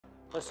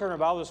Let's turn our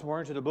Bible this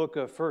morning to the book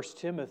of 1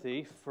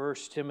 Timothy. 1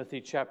 Timothy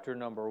chapter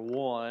number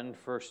 1.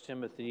 1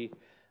 Timothy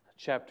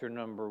chapter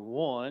number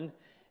 1.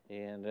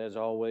 And as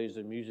always,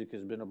 the music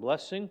has been a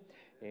blessing.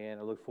 And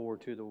I look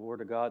forward to the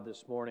Word of God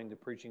this morning, the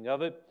preaching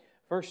of it.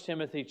 1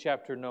 Timothy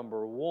chapter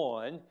number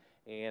 1.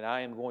 And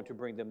I am going to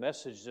bring the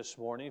message this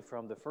morning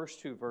from the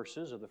first two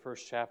verses of the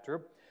first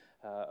chapter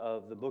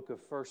of the book of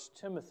 1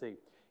 Timothy.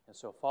 And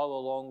so follow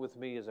along with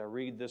me as I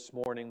read this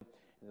morning.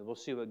 And we'll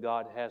see what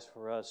God has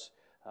for us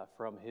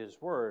from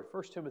His Word.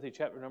 1 Timothy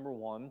chapter number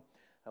 1,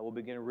 we'll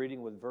begin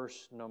reading with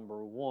verse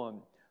number 1.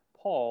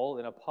 Paul,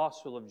 an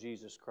apostle of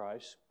Jesus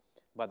Christ,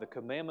 by the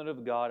commandment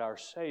of God our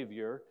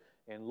Savior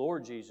and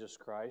Lord Jesus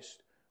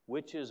Christ,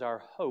 which is our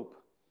hope,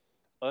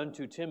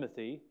 unto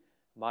Timothy,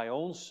 my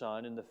own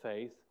son in the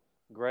faith,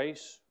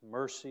 grace,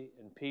 mercy,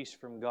 and peace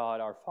from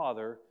God our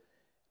Father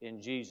in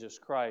Jesus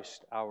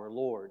Christ our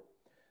Lord.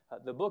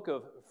 The book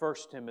of 1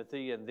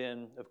 Timothy and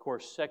then, of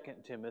course, 2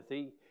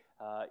 Timothy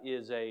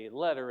is a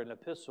letter, an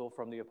epistle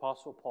from the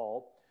Apostle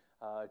Paul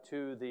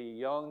to the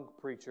young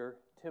preacher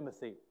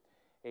Timothy.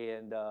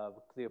 And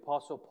the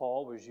Apostle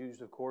Paul was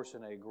used, of course,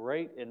 in a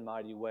great and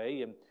mighty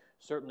way, and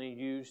certainly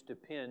used to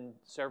pen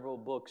several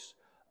books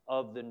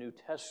of the New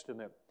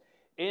Testament.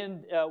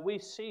 And we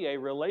see a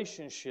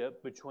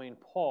relationship between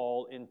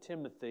Paul and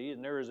Timothy,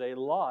 and there is a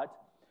lot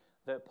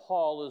that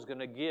Paul is going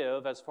to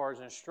give as far as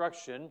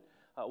instruction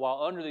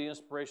while under the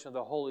inspiration of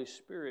the Holy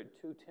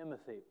Spirit to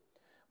Timothy.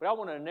 But I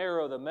want to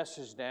narrow the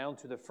message down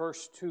to the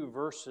first two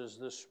verses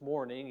this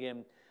morning,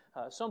 and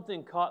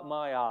something caught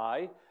my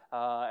eye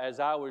as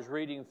I was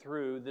reading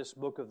through this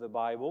book of the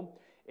Bible,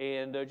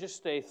 and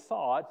just a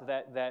thought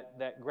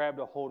that grabbed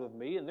a hold of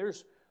me, and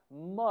there's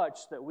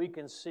much that we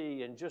can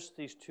see in just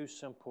these two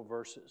simple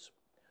verses.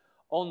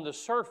 On the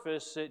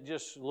surface, it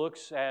just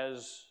looks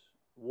as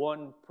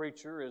one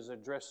preacher is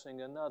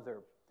addressing another,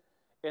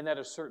 and that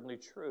is certainly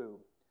true.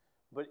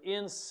 But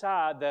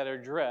inside that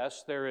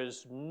address, there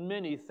is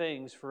many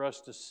things for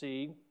us to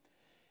see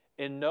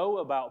and know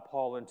about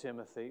Paul and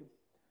Timothy,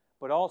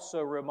 but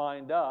also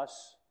remind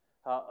us,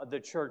 the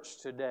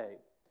church today.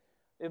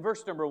 In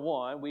verse number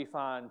 1, we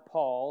find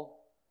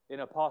Paul, an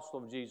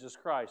apostle of Jesus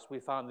Christ. We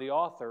find the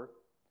author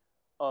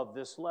of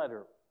this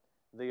letter,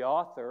 the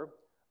author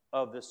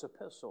of this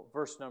epistle.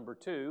 Verse number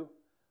 2,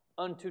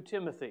 unto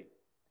Timothy,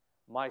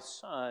 my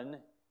son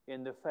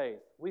in the faith.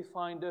 We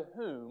find to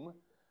whom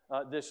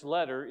this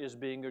letter is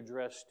being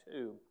addressed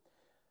to.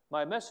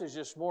 My message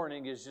this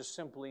morning is just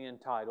simply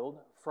entitled,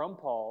 From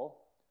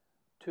Paul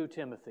to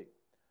Timothy.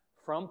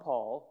 From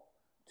Paul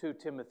to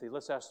Timothy.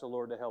 Let's ask the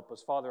Lord to help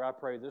us. Father, I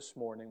pray this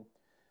morning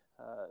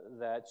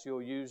that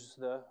you'll use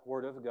the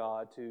Word of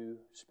God to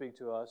speak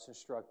to us,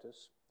 instruct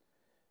us.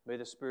 May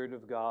the Spirit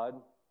of God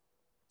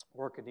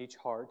work in each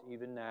heart,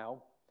 even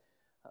now.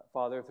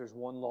 Father, if there's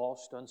one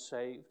lost,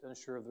 unsaved,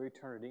 unsure of their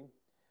eternity,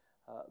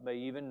 may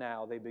even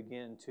now they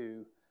begin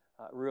to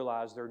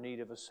realize their need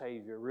of a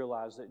Savior,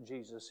 realize that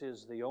Jesus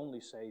is the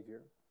only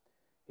Savior.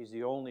 He's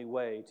the only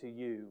way to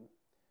you.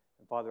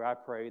 And Father, I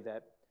pray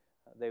that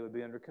they would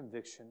be under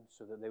conviction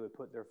so that they would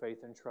put their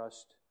faith and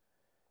trust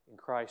in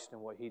Christ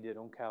and what He did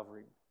on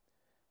Calvary.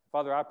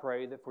 Father, I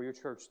pray that for your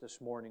church this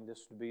morning,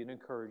 this would be an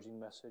encouraging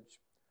message.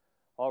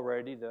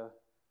 Already the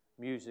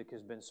music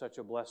has been such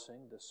a blessing,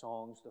 the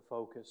songs, the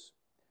focus.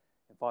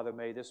 And Father,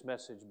 may this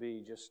message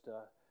be just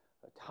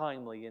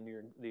timely in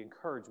the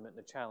encouragement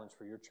and the challenge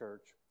for your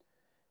church.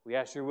 We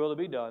ask your will to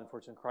be done, for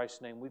it's in Christ's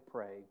name we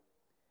pray.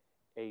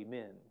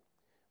 Amen.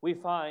 We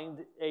find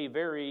a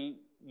very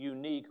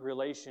unique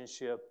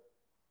relationship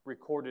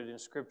recorded in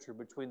Scripture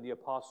between the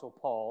Apostle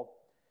Paul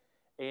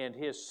and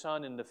his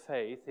son in the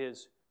faith,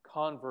 his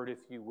convert, if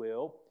you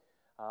will.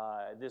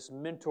 This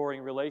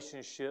mentoring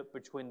relationship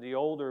between the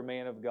older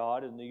man of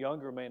God and the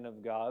younger man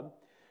of God.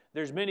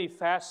 There's many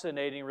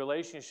fascinating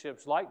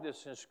relationships like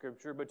this in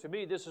Scripture, but to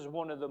me this is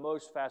one of the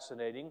most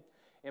fascinating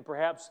and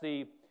perhaps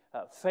the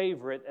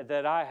favorite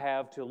that I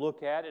have to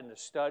look at and to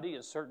study,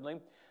 and certainly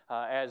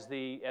as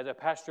a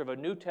pastor of a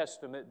New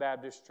Testament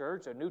Baptist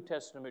church, a New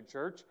Testament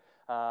church,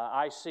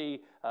 I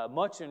see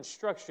much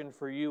instruction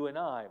for you and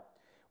I.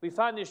 We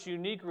find this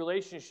unique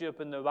relationship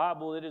in the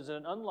Bible. It is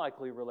an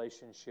unlikely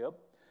relationship,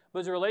 but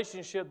it's a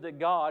relationship that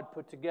God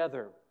put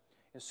together.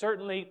 And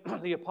certainly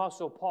the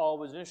Apostle Paul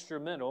was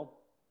instrumental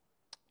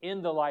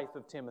in the life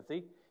of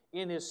Timothy,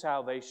 in his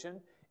salvation,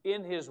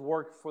 in his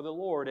work for the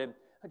Lord. And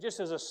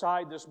just as a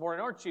side this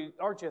morning,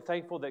 aren't you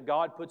thankful that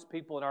God puts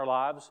people in our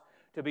lives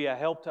to be a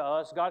help to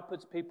us? God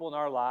puts people in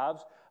our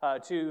lives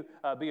to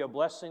be a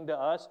blessing to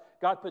us.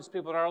 God puts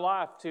people in our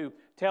life to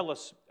tell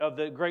us of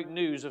the great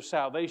news of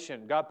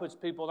salvation. God puts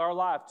people in our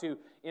life to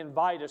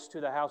invite us to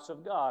the house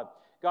of God.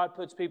 God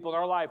puts people in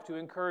our life to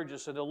encourage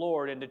us in the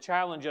Lord and to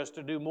challenge us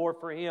to do more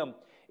for Him.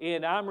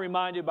 And I'm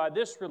reminded by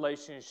this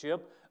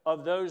relationship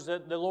of those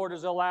that the Lord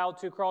has allowed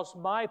to cross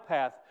my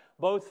path,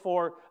 both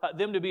for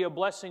them to be a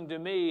blessing to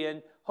me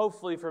and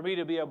hopefully for me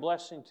to be a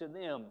blessing to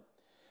them.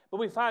 But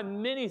we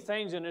find many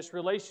things in this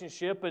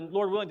relationship, and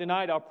Lord willing,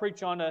 tonight I'll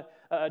preach on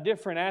a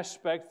different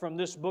aspect from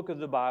this book of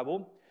the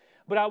Bible.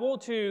 But I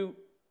want to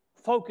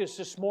focus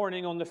this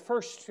morning on the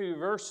first two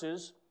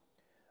verses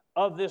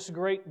of this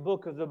great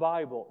book of the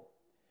Bible.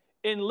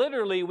 And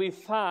literally we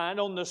find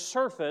on the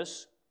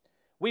surface,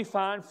 we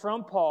find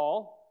from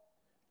Paul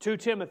to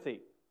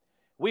Timothy.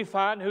 We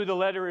find who the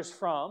letter is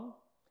from,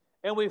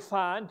 and we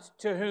find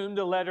to whom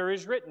the letter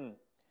is written.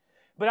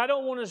 But I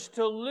don't want us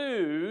to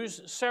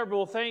lose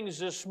several things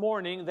this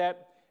morning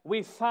that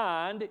we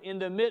find in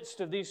the midst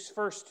of these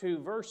first two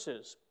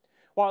verses.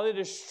 While it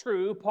is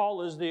true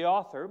Paul is the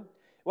author,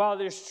 while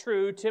it is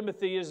true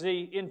Timothy is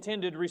the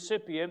intended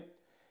recipient,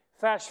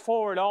 fast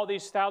forward all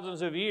these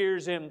thousands of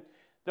years and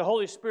the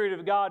Holy Spirit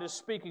of God is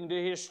speaking to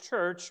His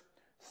church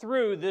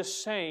through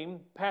this same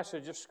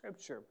passage of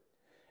Scripture.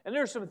 And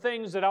there are some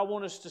things that I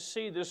want us to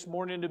see this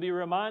morning to be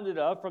reminded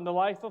of from the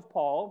life of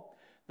Paul,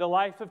 the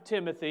life of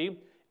Timothy,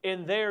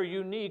 in their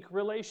unique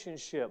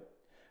relationship.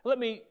 Let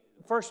me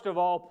first of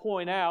all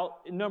point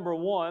out, number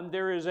one,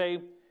 there is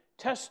a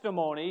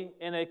testimony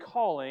and a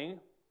calling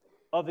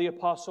of the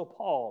Apostle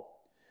Paul.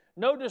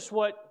 Notice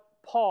what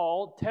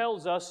Paul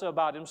tells us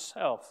about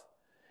himself.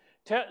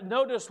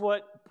 Notice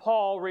what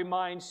Paul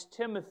reminds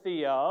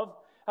Timothy of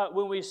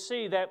when we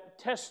see that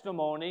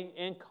testimony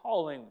and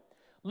calling.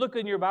 Look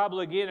in your Bible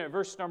again at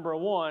verse number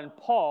 1.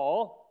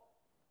 Paul,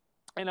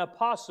 an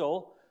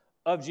apostle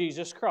of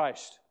Jesus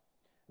Christ,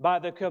 by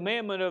the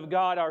commandment of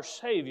God our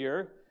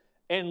Savior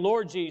and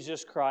Lord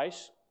Jesus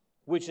Christ,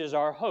 which is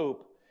our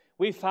hope.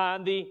 We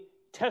find the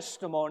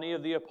testimony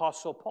of the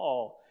Apostle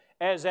Paul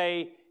as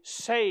a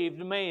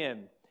saved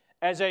man,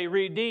 as a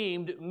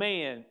redeemed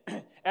man,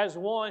 as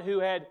one who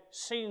had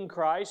seen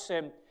Christ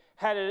and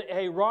had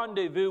a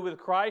rendezvous with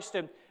Christ.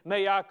 And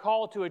may I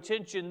call to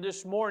attention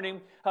this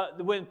morning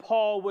when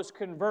Paul was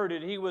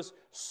converted. He was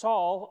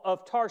Saul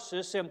of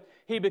Tarsus, and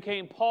he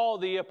became Paul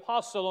the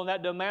apostle on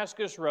that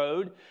Damascus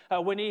road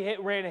when he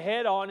ran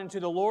head on into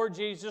the Lord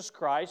Jesus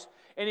Christ,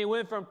 and he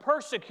went from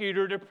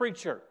persecutor to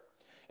preacher.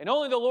 And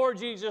only the Lord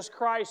Jesus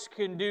Christ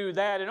can do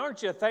that. And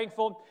aren't you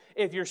thankful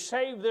if you're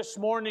saved this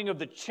morning of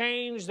the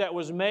change that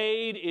was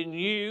made in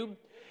you?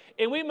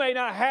 And we may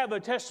not have a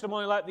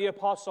testimony like the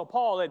Apostle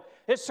Paul, and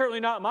it's certainly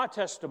not my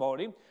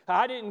testimony.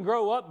 I didn't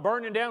grow up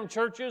burning down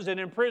churches and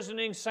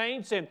imprisoning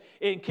saints and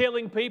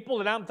killing people,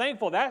 and I'm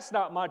thankful that's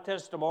not my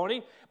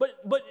testimony. But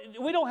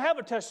we don't have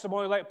a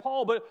testimony like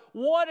Paul, but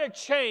what a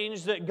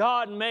change that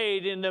God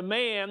made in the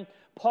man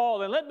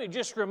Paul. And let me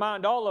just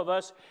remind all of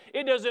us,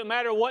 it doesn't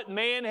matter what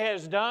man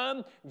has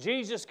done,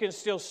 Jesus can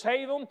still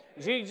save them,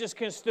 Jesus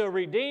can still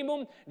redeem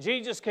them,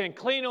 Jesus can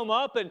clean them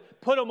up and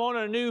put them on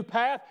a new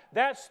path.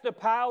 That's the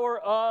power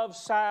of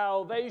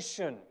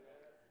salvation.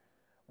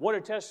 What a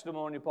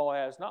testimony Paul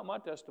has. Not my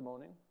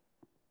testimony.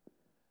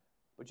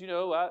 But you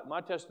know,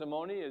 my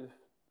testimony is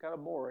kind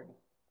of boring.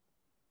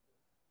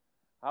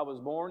 I was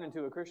born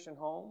into a Christian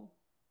home,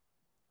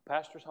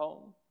 pastor's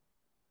home.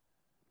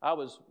 I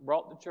was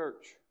brought to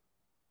church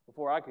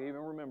before I could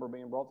even remember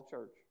being brought to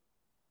church.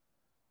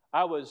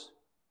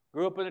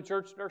 Grew up in a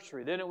church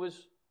nursery. Then it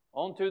was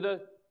on to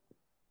the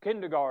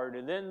kindergarten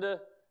and then the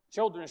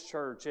children's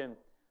church. And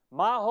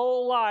my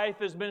whole life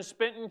has been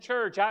spent in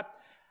church.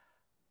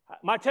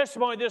 My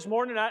testimony this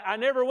morning, I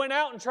never went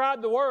out and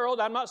tried the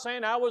world. I'm not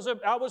saying I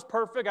was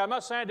perfect. I'm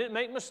not saying I didn't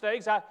make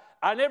mistakes.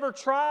 I never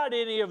tried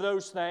any of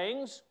those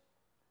things.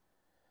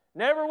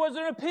 Never was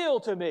an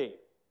appeal to me.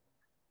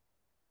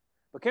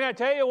 But can I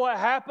tell you what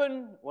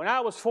happened when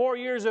I was 4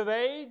 years of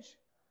age?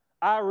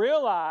 I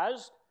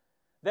realized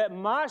that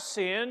my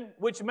sin,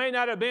 which may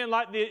not have been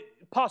like the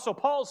Apostle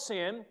Paul's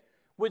sin,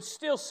 would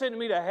still send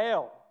me to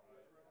hell.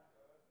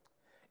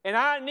 And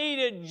I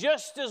needed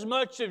just as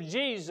much of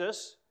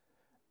Jesus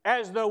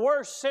as the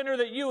worst sinner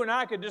that you and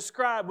I could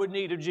describe would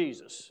need of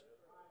Jesus.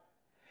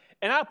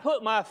 And I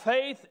put my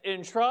faith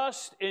and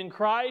trust in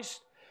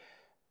Christ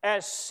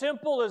as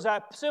simply as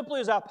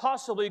I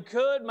possibly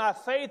could. My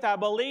faith, I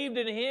believed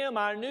in Him.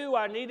 I knew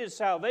I needed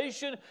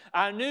salvation.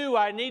 I knew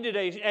I needed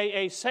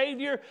a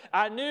Savior.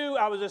 I knew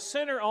I was a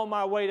sinner on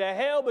my way to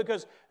hell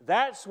because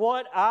that's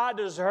what I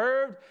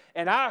deserved.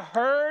 And I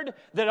heard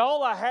that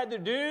all I had to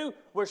do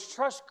was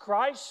trust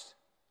Christ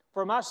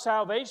for my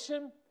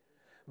salvation,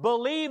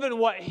 believe in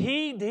what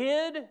He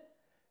did,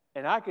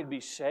 and I could be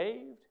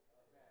saved.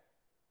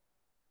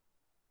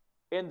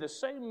 And the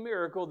same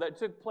miracle that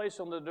took place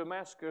on the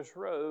Damascus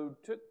Road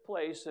took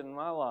place in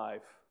my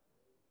life.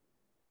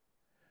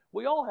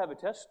 We all have a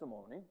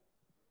testimony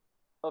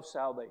of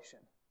salvation.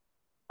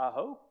 I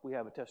hope we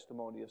have a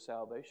testimony of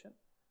salvation.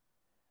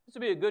 This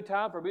would be a good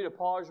time for me to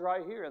pause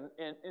right here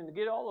and to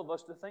get all of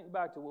us to think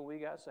back to when we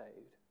got saved.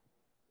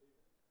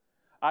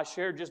 I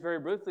shared just very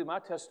briefly my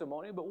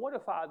testimony, but what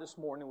if I this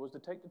morning was to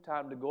take the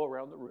time to go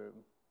around the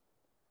room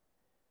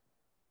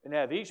and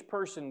have each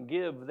person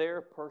give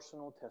their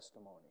personal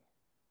testimony?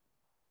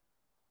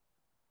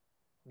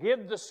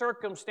 Give the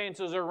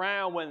circumstances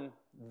around when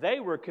they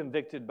were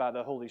convicted by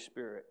the Holy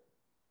Spirit.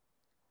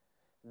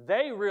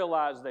 They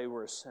realized they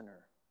were a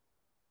sinner.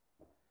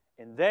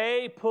 And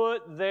they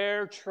put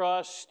their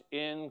trust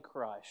in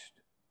Christ.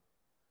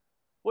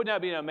 Wouldn't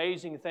that be an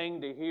amazing thing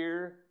to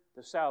hear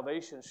the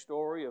salvation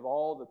story of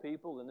all the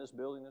people in this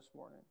building this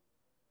morning?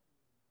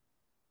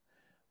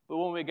 But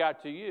when we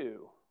got to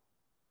you,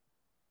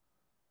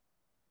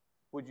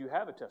 would you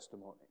have a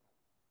testimony?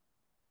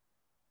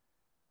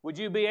 Would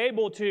you be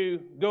able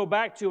to go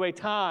back to a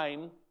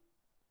time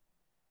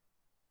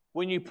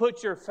when you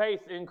put your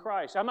faith in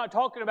Christ? I'm not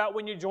talking about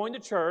when you joined the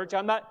church.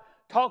 I'm not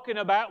talking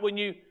about when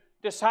you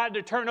decided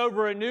to turn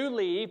over a new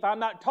leaf. I'm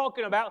not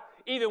talking about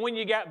even when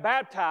you got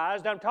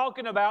baptized. I'm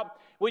talking about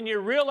when you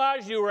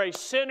realized you were a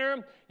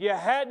sinner, you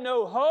had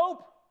no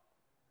hope,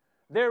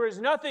 there is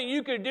nothing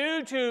you could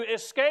do to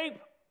escape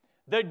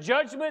the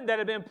judgment that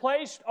had been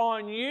placed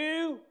on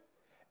you,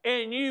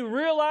 and you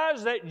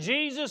realize that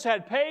Jesus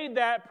had paid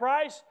that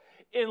price.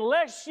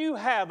 Unless you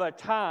have a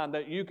time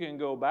that you can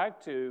go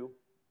back to,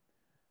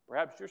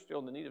 perhaps you're still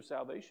in the need of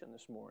salvation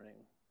this morning.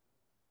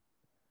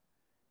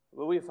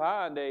 But we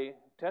find a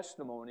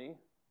testimony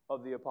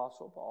of the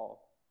Apostle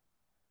Paul.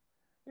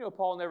 You know,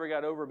 Paul never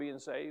got over being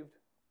saved.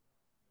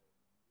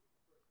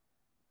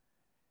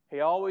 He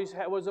always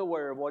was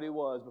aware of what he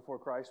was before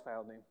Christ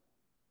found him.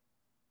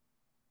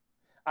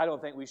 I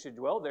don't think we should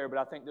dwell there, but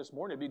I think this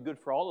morning it'd be good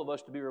for all of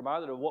us to be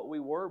reminded of what we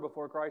were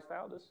before Christ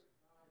found us.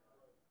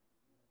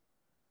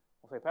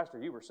 I'll say, Pastor,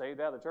 you were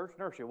saved out of the church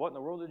nursery. What in the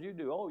world did you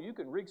do? Oh, you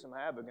can wreak some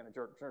havoc in a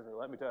church nursery,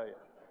 let me tell you.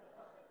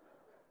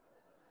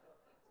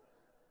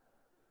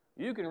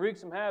 You can wreak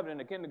some havoc in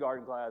a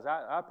kindergarten class.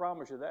 I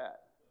promise you that.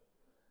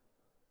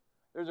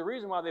 There's a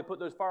reason why they put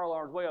those fire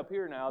alarms way up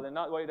here now, they're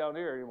not way down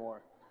here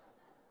anymore.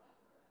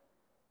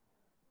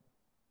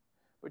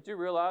 But you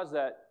realize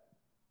that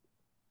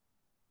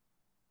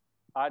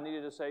I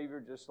needed a Savior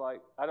just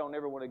like I don't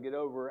ever want to get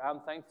over. I'm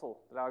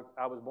thankful that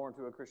I was born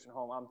to a Christian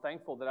home. I'm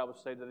thankful that I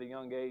was saved at a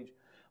young age.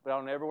 But I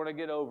don't ever want to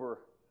get over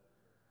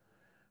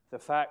the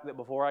fact that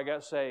before I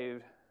got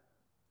saved,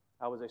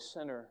 I was a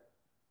sinner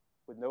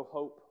with no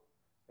hope,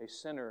 a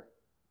sinner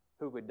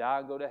who would die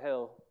and go to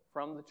hell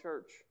from the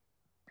church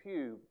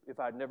pew if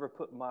I'd never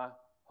put my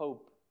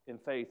hope and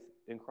faith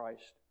in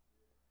Christ.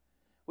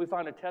 We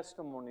find a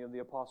testimony of the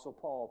Apostle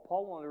Paul.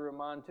 Paul wanted to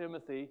remind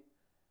Timothy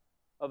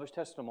of his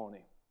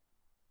testimony.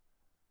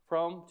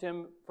 From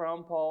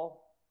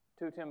Paul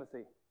to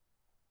Timothy.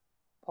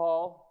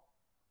 Paul,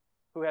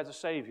 who has a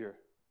Savior.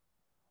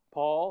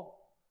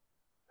 Paul,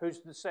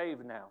 who's the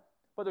saved now.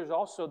 But there's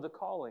also the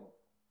calling.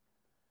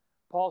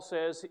 Paul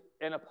says,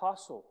 an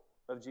apostle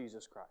of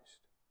Jesus Christ.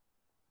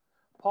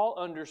 Paul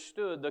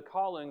understood the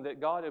calling that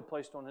God had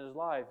placed on his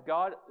life.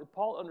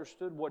 Paul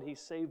understood what he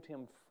saved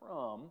him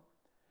from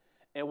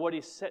and what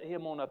he set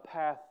him on a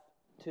path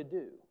to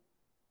do.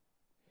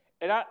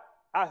 And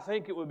I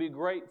think it would be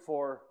great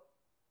for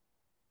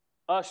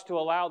us to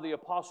allow the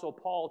Apostle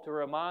Paul to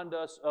remind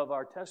us of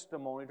our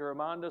testimony, to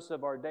remind us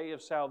of our day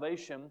of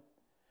salvation,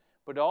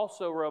 but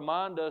also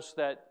remind us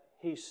that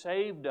he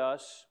saved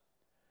us,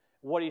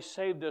 what he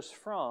saved us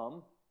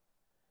from,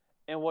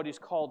 and what he's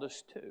called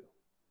us to.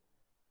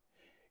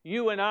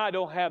 You and I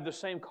don't have the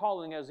same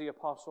calling as the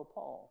Apostle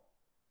Paul.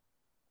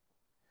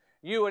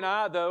 You and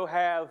I, though,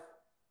 have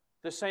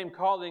the same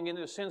calling in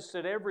the sense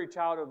that every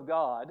child of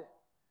God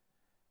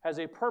has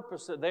a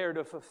purpose that they are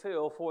to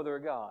fulfill for their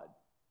God.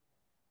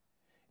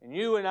 And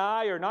you and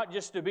I are not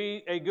just to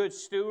be a good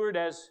steward,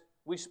 as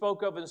we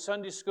spoke of in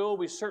Sunday school.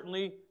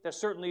 That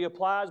certainly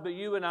applies, but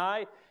you and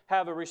I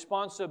have a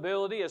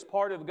responsibility as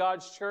part of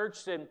God's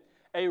church and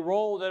a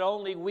role that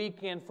only we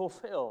can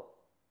fulfill.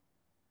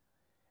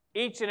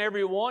 Each and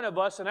every one of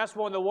us, and that's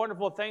one of the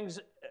wonderful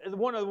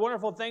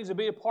things to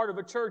be a part of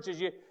a church is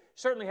you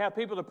certainly have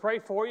people to pray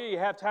for you. You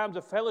have times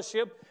of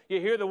fellowship.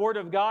 You hear the Word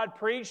of God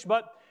preached,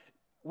 but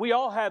we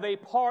all have a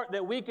part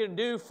that we can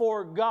do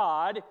for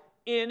God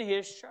in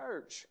His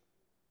church.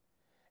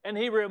 And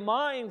he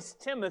reminds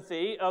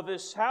Timothy of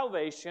his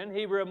salvation.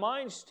 He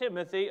reminds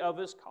Timothy of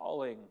his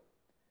calling.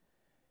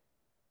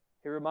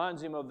 He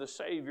reminds him of the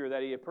Savior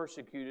that he had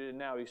persecuted and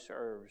now he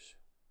serves.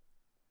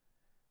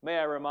 May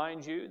I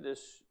remind you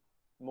this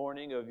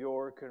morning of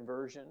your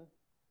conversion?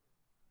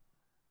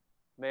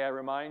 May I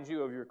remind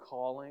you of your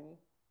calling?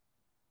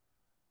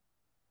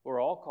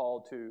 We're all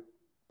called to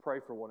pray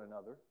for one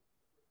another.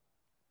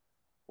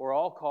 We're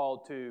all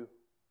called to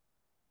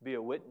be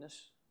a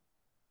witness.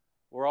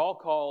 We're all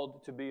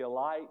called to be a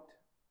light.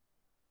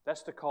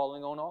 That's the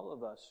calling on all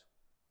of us.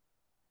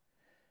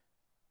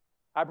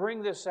 I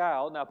bring this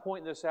out, and I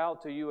point this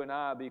out to you and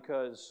I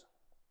because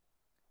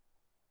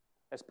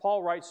as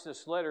Paul writes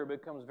this letter, it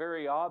becomes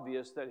very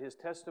obvious that his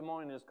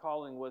testimony and his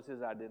calling was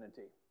his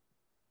identity.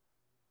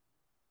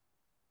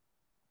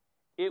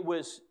 It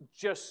was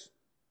just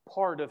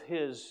part of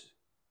his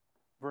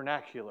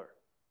vernacular.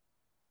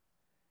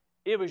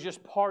 It was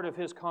just part of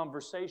his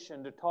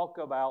conversation to talk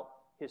about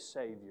his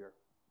Savior.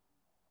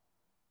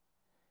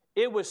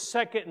 It was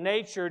second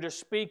nature to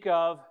speak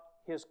of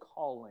his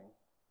calling.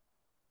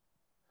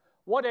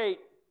 What a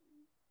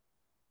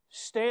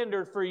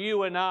standard for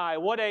you and I.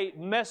 What a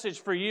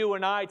message for you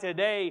and I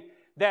today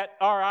that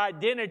our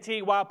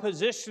identity, while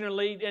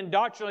positionally and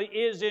doctrinally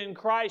is in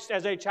Christ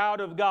as a child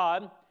of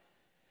God,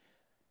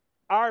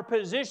 our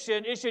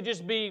position, it should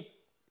just be,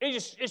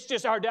 it's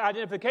just our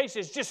identification.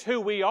 It's just who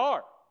we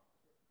are.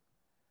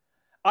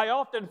 I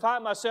often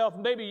find myself,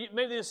 maybe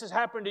this has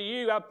happened to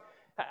you,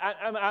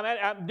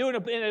 I'm doing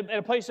in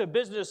a place of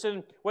business,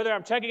 and whether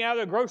I'm checking out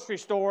of the grocery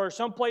store or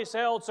someplace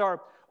else,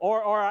 or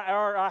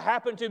I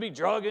happen to be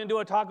drugged into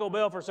a Taco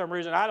Bell for some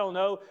reason, I don't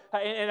know,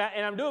 and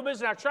I'm doing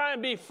business, and I try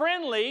and be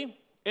friendly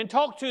and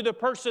talk to the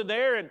person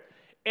there,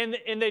 and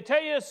they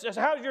tell you,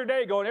 how's your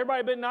day going?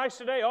 Everybody been nice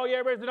today? Oh, yeah,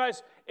 everybody's been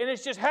nice. And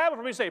it's just habit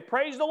for me to say,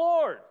 praise the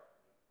Lord.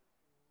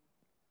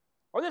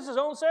 Or this is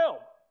on sale.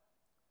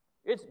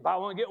 It's buy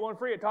one, get one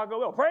free at Taco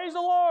Bell. Praise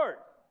the Lord.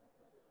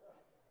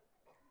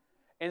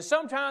 And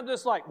sometimes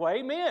it's like, well,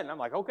 amen. I'm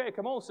like, okay,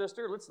 come on,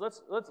 sister.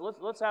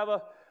 Let's have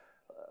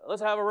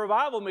a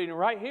revival meeting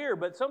right here.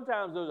 But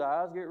sometimes those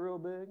eyes get real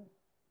big.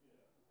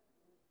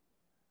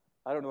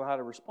 I don't know how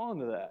to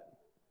respond to that.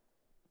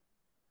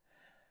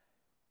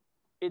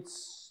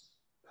 It's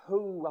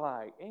who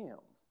I am.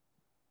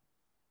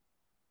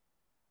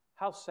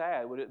 How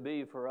sad would it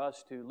be for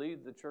us to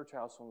leave the church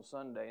house on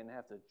Sunday and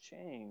have to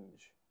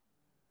change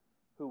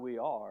who we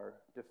are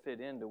to fit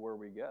into where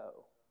we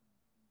go?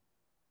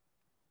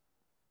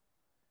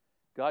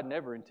 God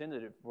never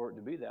intended it for it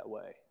to be that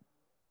way.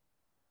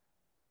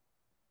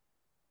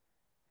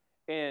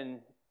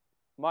 And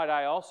might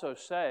I also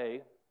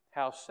say,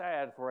 how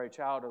sad for a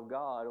child of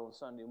God on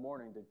Sunday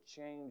morning to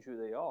change who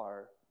they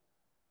are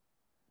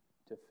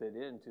to fit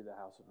into the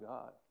house of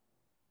God.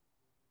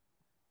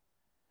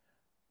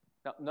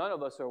 Now, none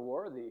of us are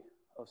worthy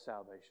of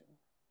salvation.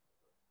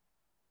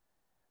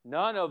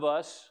 None of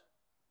us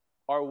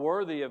are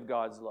worthy of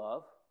God's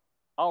love.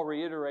 I'll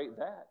reiterate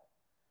that.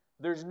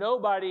 There's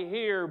nobody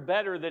here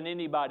better than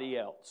anybody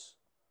else.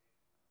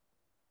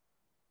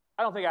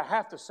 I don't think I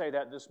have to say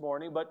that this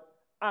morning, but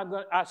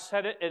I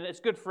said it, and it's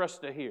good for us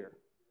to hear.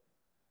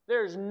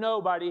 There's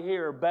nobody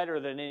here better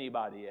than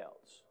anybody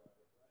else.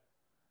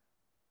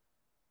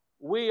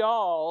 We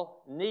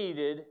all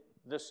needed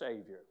the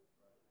Savior.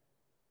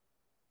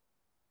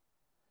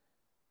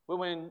 But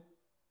when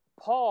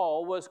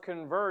Paul was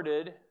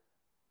converted.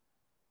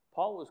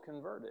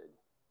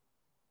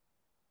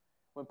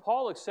 When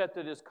Paul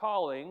accepted his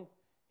calling,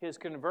 his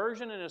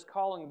conversion and his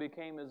calling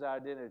became his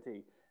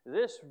identity.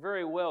 This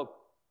very well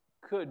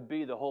could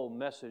be the whole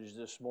message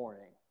this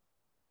morning.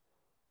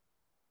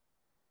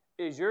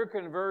 Is your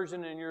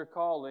conversion and your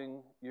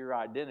calling your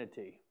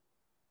identity?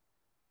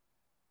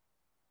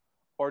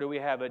 Or do we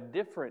have a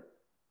different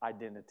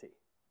identity?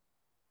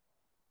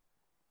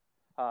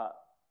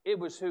 It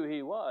was who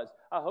he was.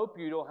 I hope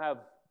you don't have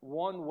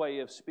one way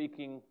of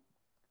speaking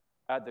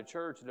at the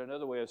church and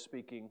another way of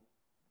speaking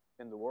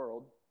in the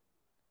world.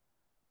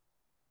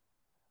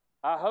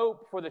 I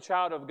hope for the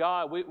child of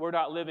God, we're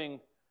not living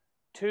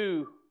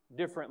two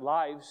different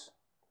lives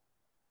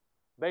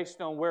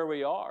based on where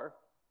we are.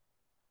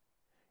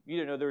 You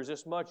didn't know there was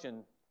this much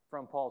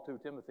from Paul to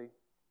Timothy.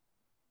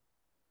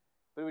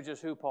 But it was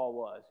just who Paul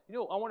was. You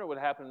know, I wonder what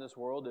would happen in this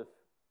world if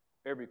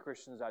every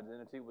Christian's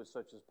identity was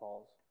such as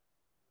Paul's.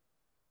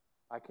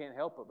 I can't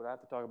help it, but I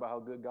have to talk about how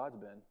good God's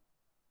been.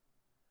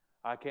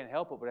 I can't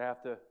help it, but I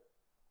have to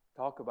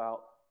talk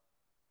about,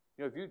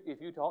 you know,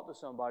 if you talk to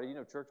somebody, you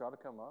know, church ought to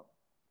come up.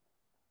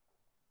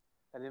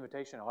 That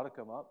invitation ought to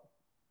come up.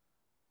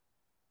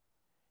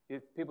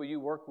 If people you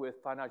work with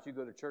find out you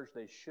go to church,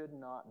 they should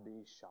not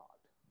be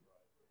shocked.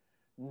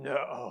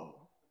 No.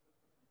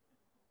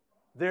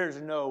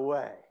 There's no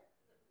way.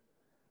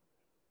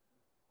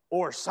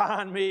 Or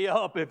sign me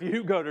up if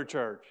you go to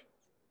church.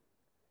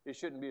 It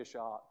shouldn't be a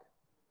shock.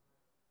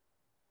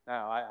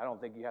 Now, I don't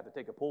think you have to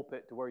take a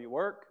pulpit to where you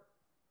work.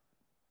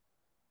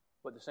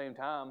 But at the same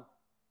time,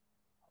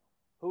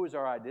 who is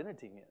our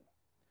identity in?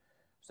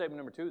 Statement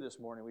number 2 this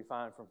morning we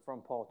find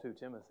from Paul to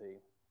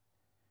Timothy.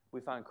 We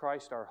find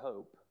Christ our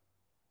hope.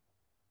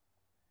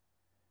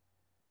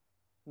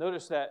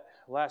 Notice that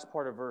last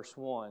part of verse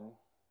 1.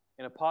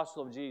 An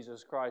apostle of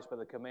Jesus Christ by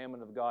the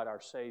commandment of God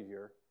our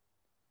Savior.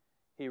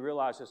 He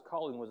realized his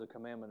calling was a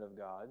commandment of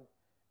God.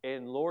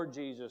 And Lord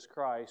Jesus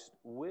Christ,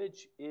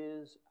 which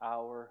is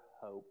our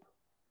hope.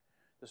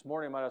 This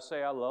morning, might I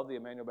say, I love the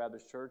Emmanuel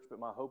Baptist Church, but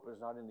my hope is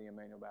not in the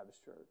Emmanuel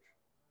Baptist Church.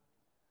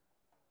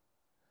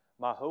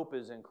 My hope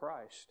is in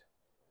Christ.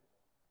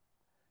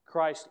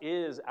 Christ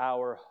is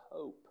our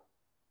hope.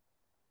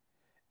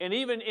 And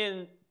even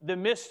in the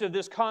midst of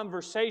this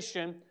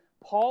conversation,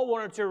 Paul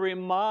wanted to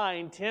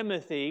remind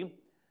Timothy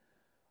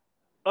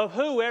of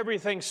who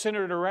everything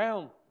centered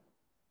around.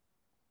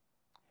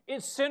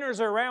 It centers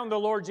around the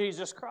Lord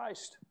Jesus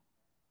Christ.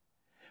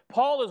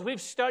 Paul, as we've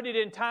studied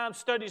in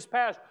studies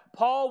past,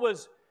 Paul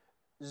was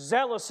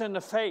zealous in the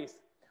faith.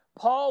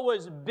 Paul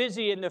was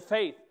busy in the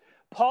faith.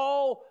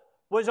 Paul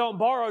was on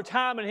borrowed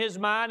time in his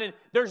mind, and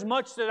there's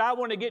much that I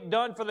want to get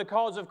done for the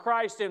cause of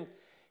Christ, and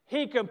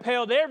he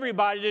compelled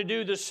everybody to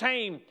do the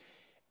same.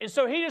 And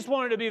so he just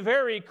wanted to be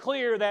very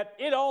clear that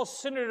it all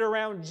centered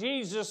around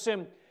Jesus,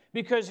 and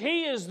because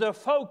he is the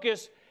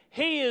focus,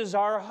 he is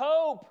our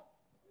hope.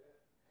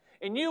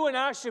 And you and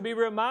I should be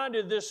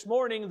reminded this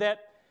morning that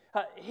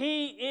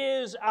he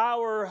is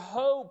our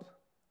hope.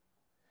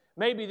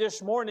 Maybe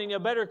this morning a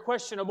better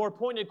question, a more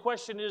pointed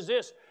question is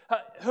this.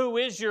 Who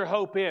is your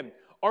hope in?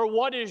 Or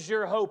what is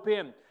your hope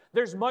in?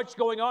 There's much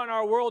going on in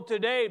our world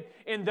today,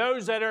 in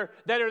those that are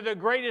the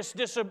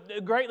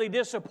greatly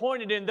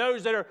disappointed, in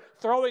those that are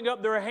throwing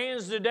up their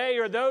hands today,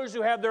 or those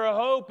who have their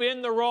hope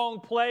in the wrong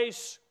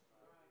place.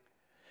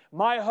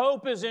 My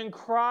hope is in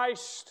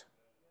Christ.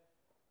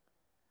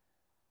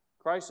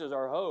 Christ is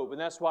our hope,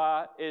 and that's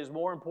why it is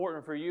more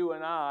important for you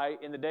and I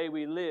in the day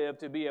we live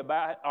to be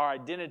about our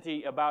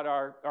identity, about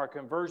our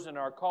conversion,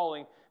 our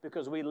calling,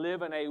 because we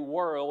live in a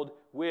world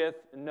with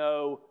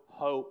no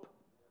hope.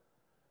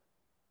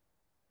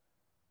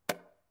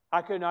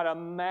 I could not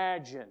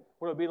imagine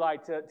what it would be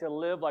like to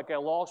live like a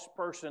lost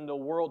person in the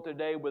world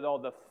today, with all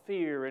the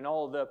fear and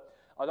all the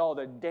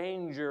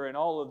danger and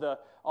all of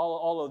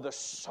the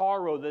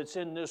sorrow that's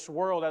in this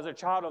world. As a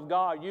child of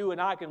God, you and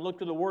I can look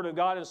to the Word of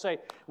God and say,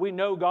 we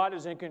know God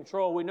is in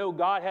control. We know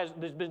God has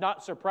been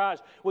not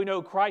surprised. We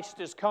know Christ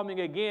is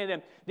coming again,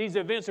 and these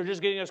events are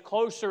just getting us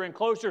closer and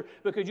closer.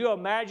 But could you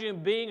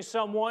imagine being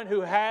someone who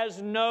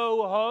has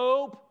no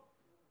hope?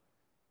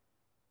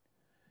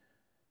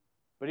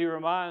 But he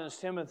reminds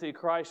Timothy,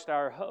 Christ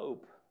our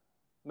hope.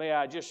 May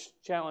I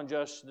just challenge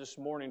us this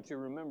morning to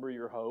remember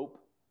your hope.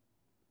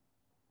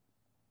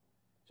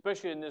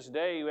 Especially in this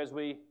day,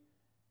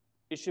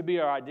 it should be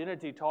our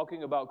identity,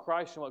 talking about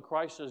Christ and what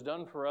Christ has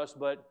done for us.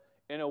 But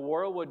in a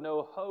world with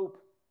no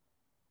hope,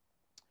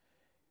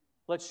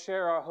 let's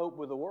share our hope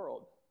with the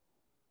world.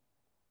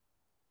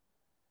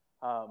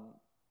 How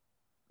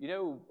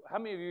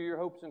many of you, your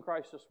hope's in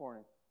Christ this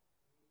morning?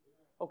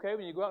 Okay,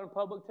 when you go out in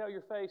public, tell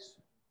your face.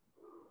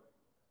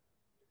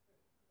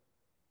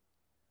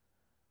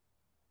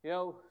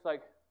 It's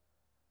like,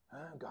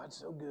 God's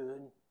so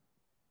good.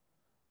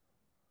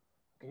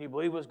 Can you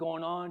believe what's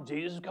going on?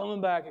 Jesus is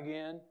coming back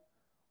again.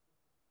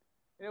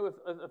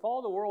 If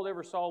all the world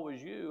ever saw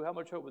was you, how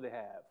much hope would they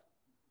have?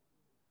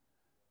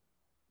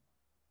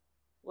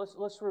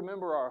 Let's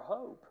remember our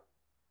hope.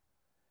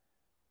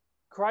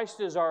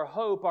 Christ is our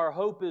hope. Our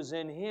hope is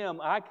in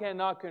Him. I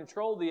cannot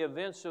control the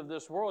events of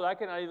this world. I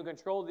cannot even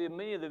control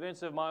many of the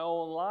events of my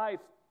own life.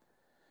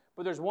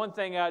 But there's one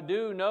thing I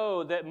do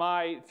know, that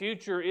my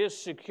future is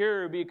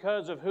secure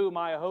because of who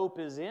my hope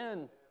is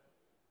in.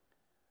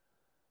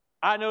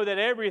 I know that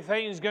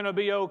everything's going to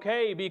be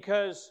okay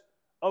because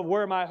of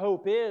where my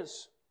hope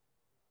is.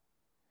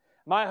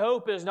 My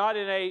hope is not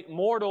in a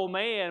mortal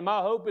man. My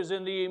hope is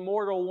in the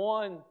immortal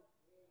one.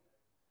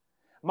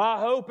 My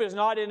hope is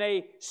not in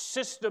a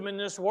system in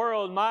this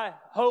world. My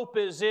hope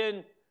is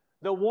in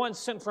the one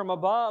sent from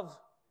above.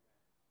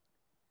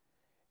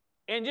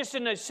 And just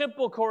in a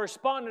simple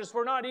correspondence,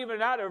 we're not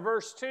even out of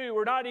verse 2.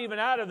 We're not even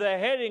out of the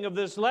heading of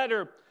this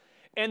letter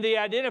and the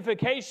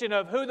identification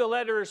of who the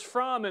letter is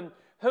from and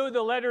who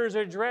the letter is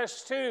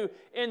addressed to.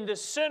 In the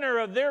center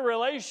of their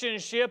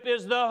relationship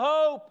is the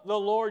hope, the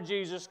Lord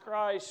Jesus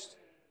Christ.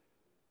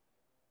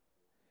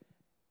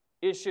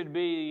 It should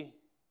be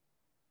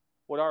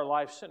what our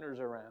life centers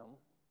around.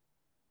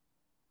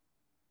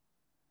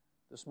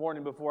 This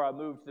morning, before I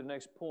move to the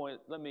next point,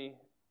 let me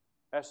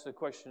ask the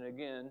question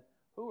again.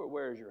 Who or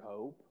where is your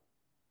hope?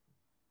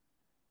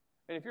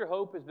 And if your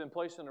hope has been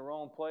placed in the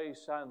wrong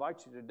place, I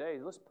invite you today,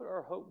 let's put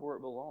our hope where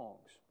it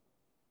belongs.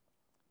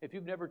 If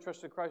you've never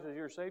trusted Christ as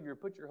your Savior,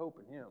 put your hope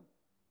in Him.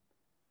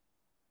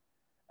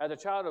 As a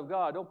child of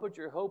God, don't put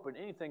your hope in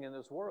anything in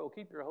this world.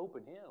 Keep your hope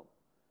in Him.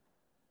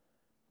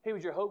 He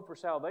was your hope for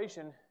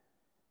salvation.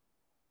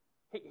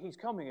 He's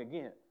coming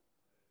again.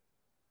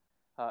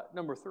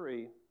 Number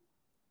 3,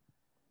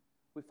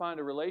 we find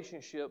a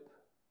relationship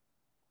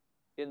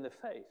in the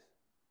faith.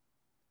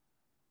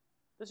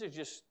 This is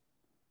just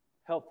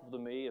helpful to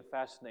me and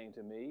fascinating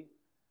to me.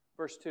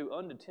 Verse 2,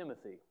 unto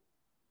Timothy,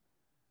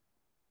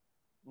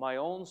 my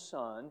own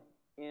son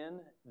in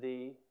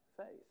the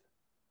faith.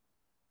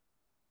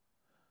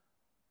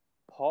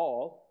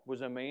 Paul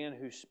was a man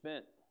who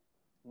spent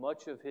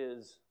much of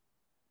his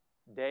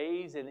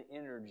days and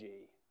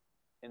energy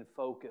and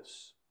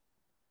focus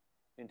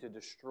into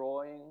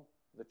destroying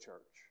the church.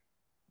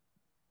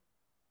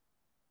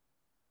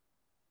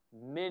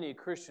 Many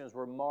Christians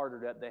were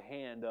martyred at the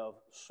hand of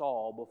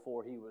Saul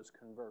before he was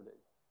converted.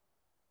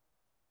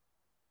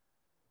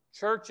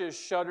 Churches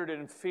shuddered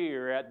in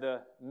fear at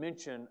the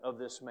mention of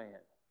this man.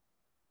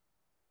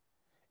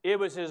 It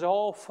was his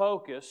whole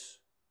focus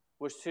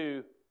was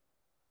to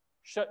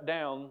shut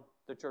down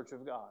the church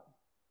of God.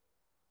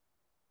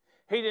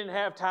 He didn't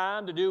have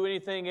time to do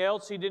anything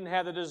else. He didn't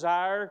have the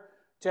desire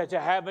to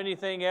have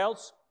anything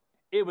else.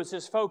 It was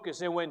his focus.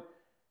 And when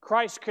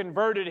Christ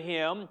converted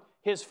him,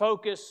 his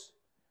focus,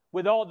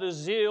 with all the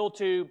zeal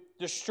to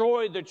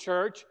destroy the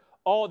church,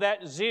 all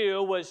that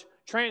zeal was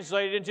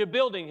translated into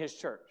building his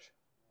church.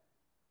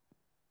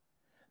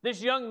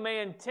 This young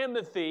man,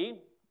 Timothy,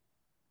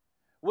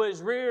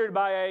 was reared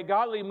by a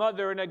godly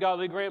mother and a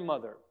godly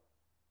grandmother.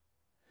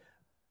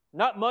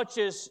 Not much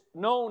is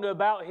known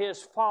about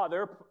his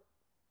father.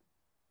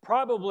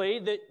 Probably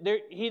that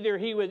either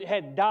he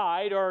had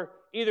died or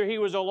either he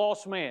was a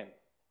lost man.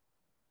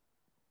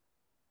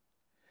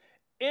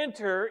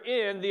 Enter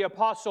in the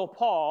Apostle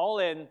Paul,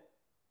 and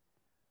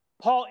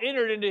Paul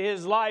entered into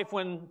his life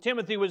when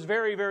Timothy was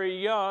very,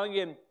 very young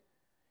and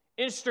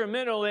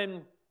instrumental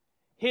in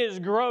his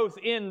growth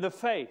in the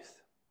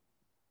faith.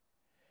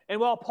 And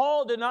while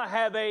Paul did not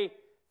have a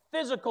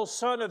physical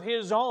son of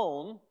his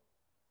own,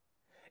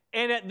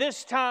 and at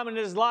this time in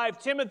his life,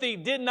 Timothy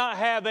did not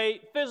have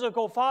a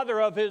physical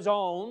father of his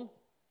own,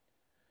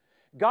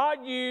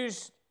 God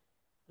used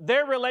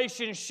their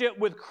relationship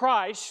with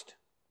Christ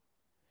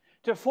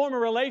to form a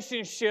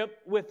relationship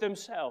with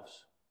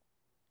themselves.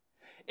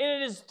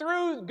 And it is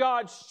through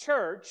God's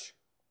church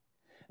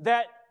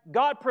that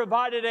God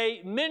provided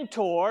a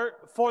mentor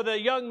for the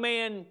young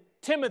man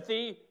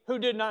Timothy who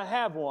did not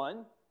have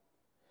one.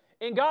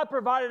 And God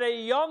provided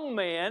a young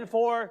man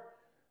for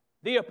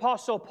the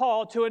Apostle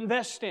Paul to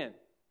invest in.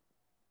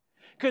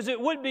 Because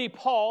it would be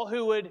Paul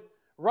who would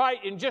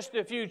write in just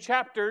a few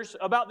chapters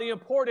about the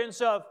importance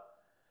of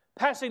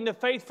passing the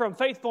faith from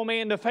faithful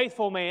man to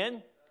faithful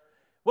man.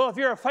 Well, if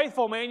you're a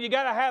faithful man, you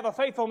got to have a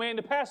faithful man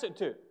to pass it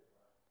to.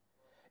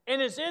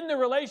 And it's in the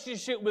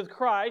relationship with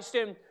Christ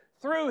and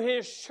through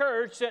His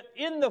church that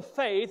in the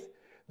faith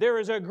there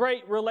is a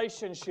great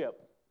relationship.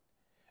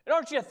 And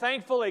aren't you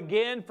thankful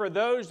again for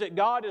those that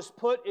God has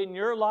put in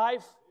your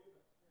life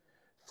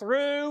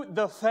through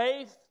the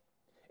faith?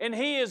 And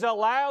He is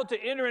allowed to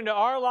enter into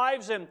our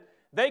lives, and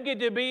they get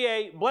to be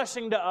a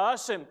blessing to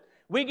us, and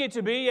we get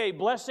to be a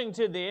blessing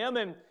to them,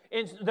 and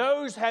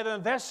those have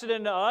invested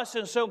into us,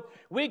 and so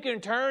we can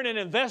turn and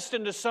invest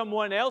into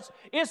someone else.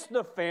 It's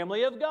the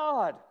family of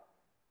God.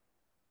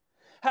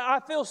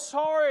 I feel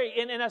sorry,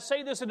 and I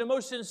say this in the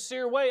most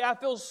sincere way, I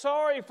feel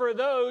sorry for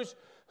those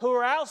who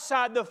are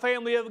outside the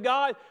family of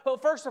God. Well,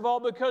 first of all,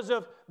 because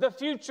of the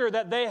future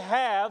that they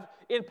have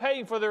in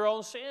paying for their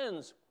own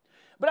sins.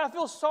 But I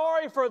feel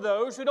sorry for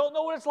those who don't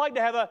know what it's like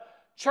to have a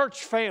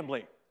church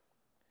family.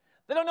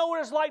 They don't know what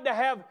it's like to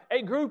have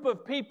a group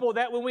of people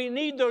that when we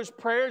need those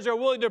prayers are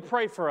willing to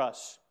pray for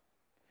us.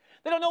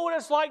 They don't know what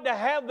it's like to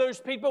have those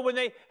people when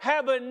they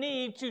have a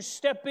need to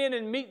step in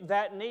and meet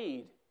that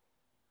need.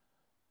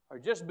 Or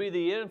just be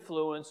the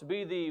influence,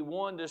 be the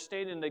one to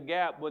stand in the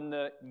gap when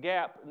the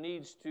gap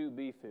needs to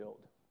be filled.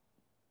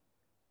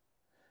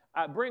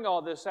 I bring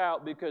all this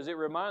out because it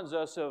reminds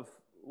us of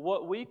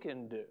what we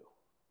can do.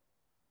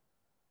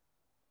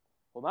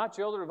 Well, my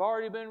children have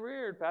already been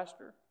reared,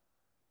 Pastor.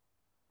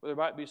 Well, there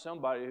might be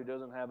somebody who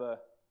doesn't have a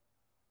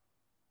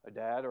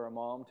dad or a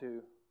mom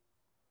to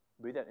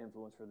be that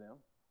influence for them.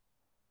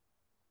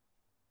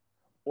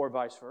 Or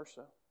vice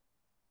versa.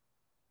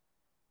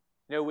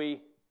 You know,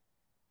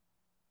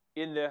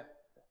 in the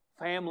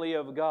family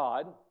of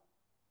God,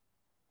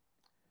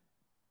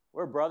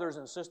 we're brothers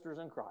and sisters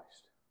in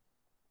Christ.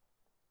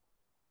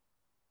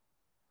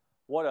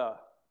 What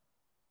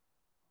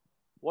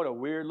a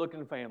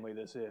weird-looking family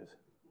this is.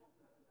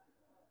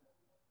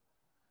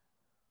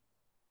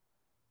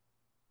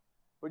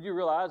 Would you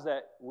realize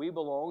that we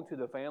belong to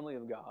the family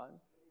of God?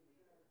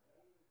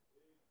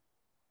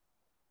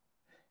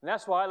 And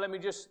that's why, let me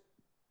just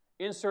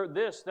insert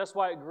this. That's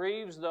why it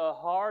grieves the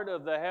heart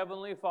of the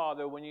Heavenly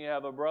Father when you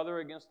have a brother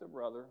against a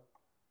brother,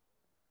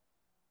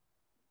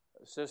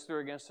 a sister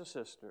against a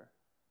sister.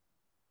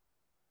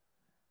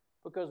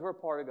 Because we're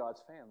part of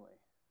God's family.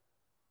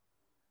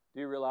 Do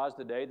you realize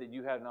today that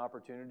you had an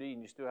opportunity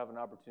and you still have an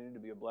opportunity to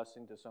be a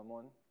blessing to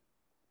someone?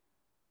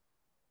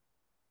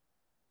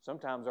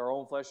 Sometimes our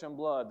own flesh and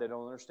blood, they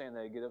don't understand.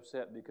 They get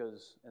upset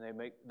because, and they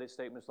make these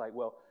statements like,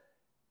 well,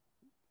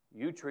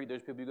 you treat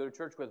those people you go to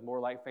church with more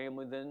like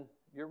family than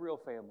your real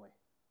family.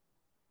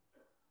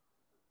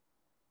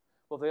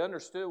 Well, if they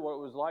understood what it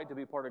was like to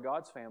be part of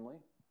God's family,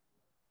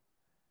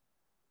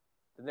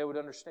 then they would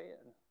understand.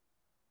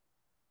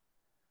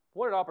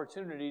 What an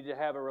opportunity to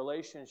have a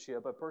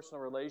relationship, a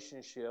personal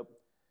relationship,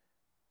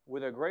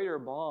 with a greater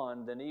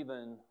bond than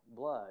even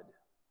blood.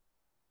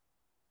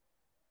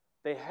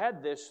 They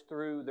had this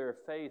through their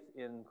faith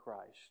in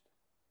Christ.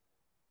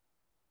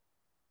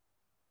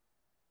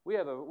 We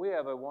have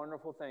a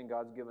wonderful thing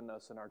God's given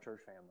us in our church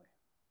family.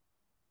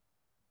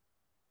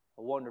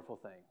 A wonderful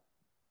thing.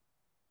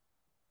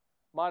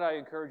 Might I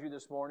encourage you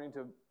this morning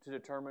to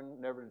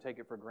determine never to take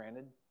it for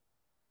granted?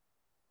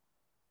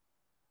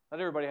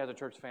 Not everybody has a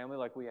church family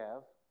like we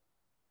have.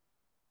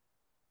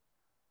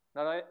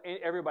 Not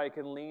everybody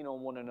can lean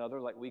on one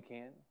another like we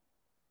can.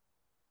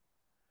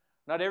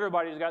 Not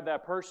everybody's got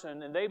that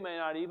person, and they may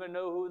not even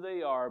know who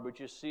they are,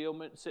 but you see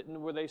them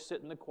sitting where they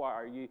sit in the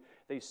choir.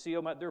 They see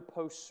them at their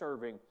post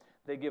serving.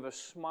 They give a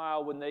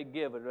smile when they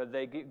give it, or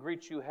they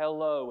greet you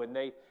hello, and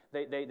they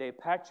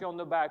pat you on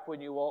the back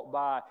when you walk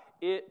by.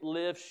 It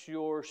lifts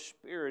your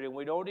spirit, and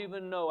we don't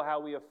even know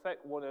how we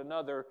affect one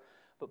another.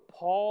 But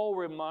Paul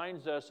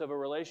reminds us of a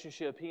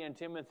relationship he and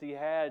Timothy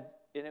had,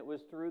 and it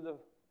was through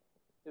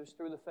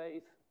the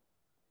faith.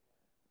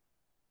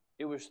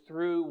 It was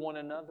through one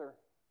another.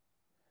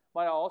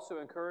 Might I also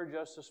encourage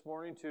us this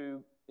morning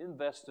to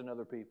invest in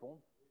other people?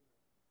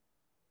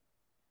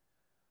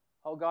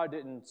 Oh, God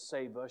didn't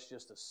save us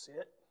just to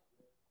sit,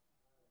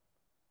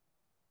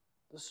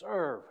 to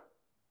serve,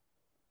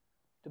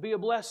 to be a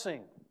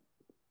blessing,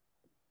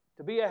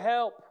 to be a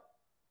help,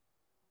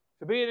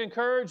 to be an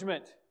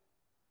encouragement.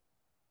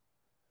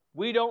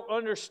 We don't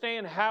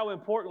understand how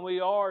important we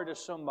are to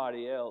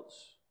somebody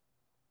else.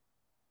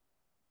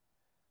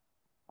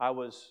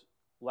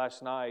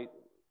 Last night,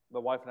 my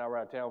wife and I were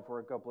out of town for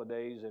a couple of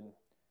days and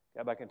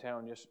got back in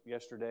town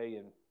yesterday.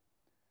 And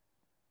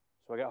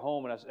so I got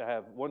home, and I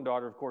have one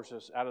daughter, of course,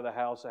 is out of the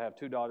house. I have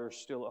two daughters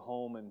still at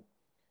home, and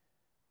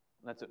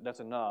that's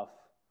enough.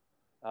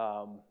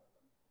 I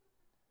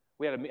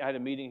had a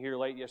meeting here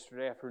late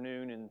yesterday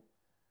afternoon, and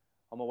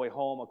on my way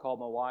home, I called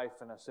my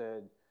wife, and I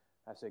said,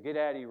 get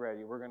Addie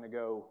ready. We're going to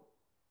go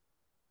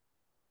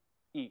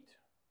eat.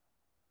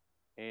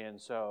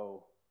 And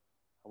so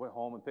I went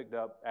home and picked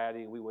up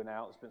Addie. We went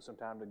out and spent some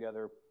time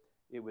together.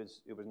 It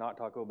was not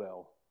Taco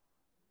Bell,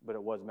 but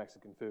it was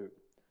Mexican food.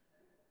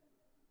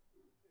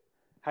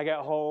 I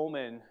got home,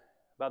 and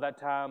about that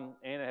time,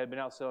 Anna had been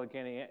out selling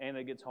candy.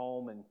 Anna gets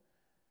home,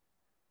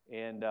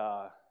 and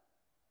I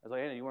was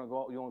like, Anna, you want to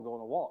go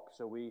on a walk?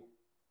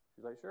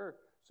 She's like, sure.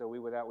 So we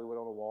went out. We went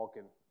on a walk,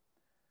 and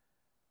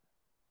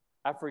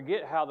I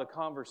forget how the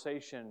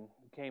conversation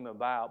came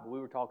about, but we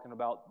were talking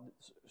about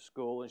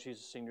school, and she's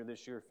a senior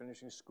this year,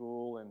 finishing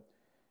school, and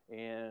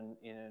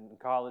in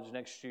college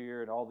next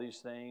year, and all these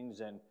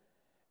things,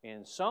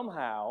 and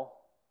somehow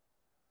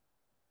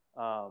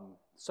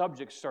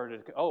subjects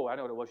started. Oh, I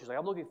know what it was. She's like,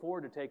 I'm looking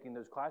forward to taking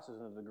those classes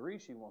and the degree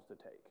she wants to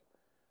take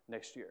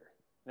next year.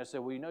 And I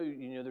said, well, you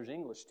know, there's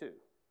English too.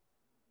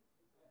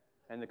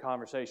 And the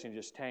conversation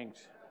just tanked.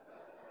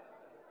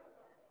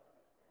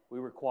 We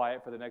were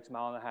quiet for the next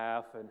mile and a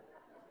half, and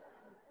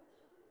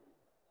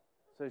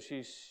so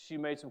she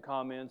made some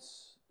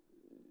comments.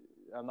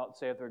 I'm not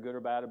saying if they're good or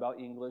bad about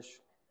English,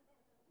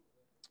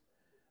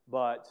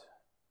 but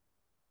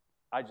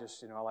I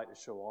just, I like to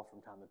show off from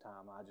time to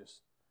time.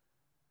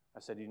 I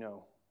said,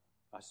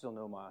 I still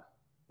know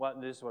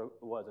this is what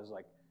it was. I was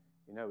like,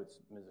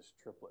 it's Mrs.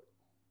 Triplett.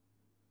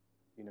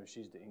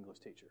 She's the English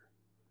teacher.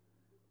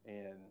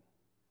 And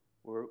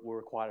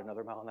we're quiet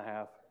another mile and a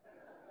half.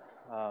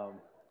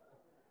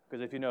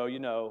 Because if you know, you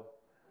know.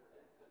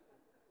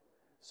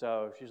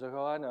 So she's like,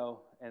 oh, I know.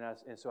 And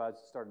so I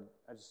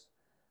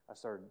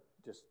started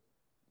just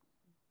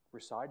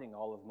reciting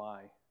all of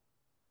my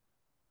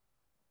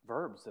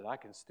verbs that I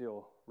can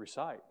still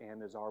recite.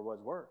 And as are, was,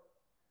 were.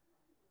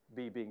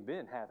 Be, being,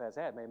 been, have, has,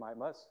 had, may, might,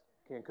 must,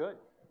 can, could.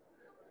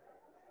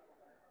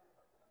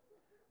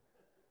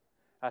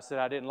 I said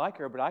I didn't like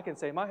her, but I can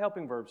say my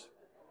helping verbs.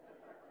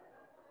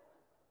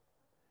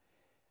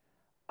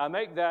 I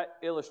make that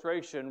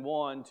illustration,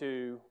 one,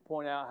 to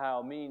point out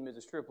how mean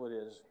Mrs. Triplett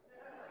is.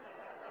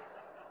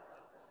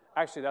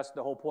 Actually, that's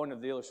the whole point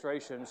of the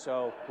illustration,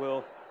 so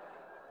we'll...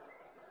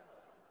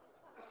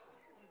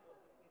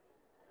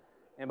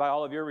 And by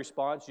all of your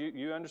response,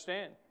 you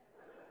understand.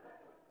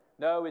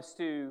 No, it's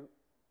to...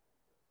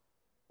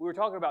 We were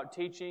talking about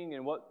teaching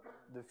and what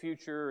the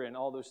future and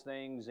all those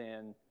things,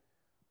 and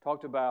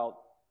talked about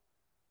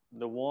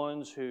the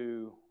ones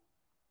who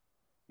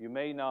you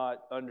may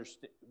not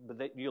understand, but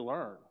that you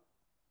learn.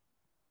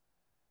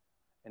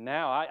 And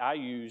now I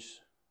use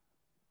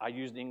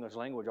the English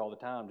language all the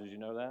time. Did you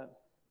know that?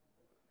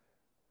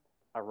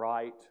 I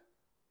write.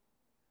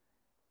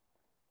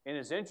 And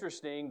it's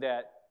interesting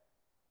that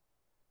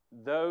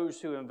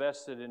those who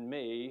invested in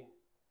me,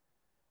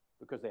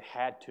 because they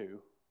had to,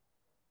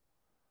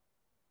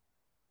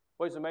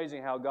 well, it's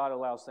amazing how God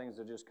allows things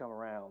to just come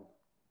around.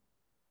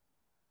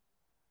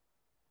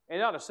 And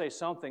it ought to say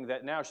something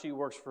that now she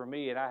works for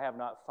me and I have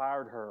not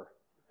fired her.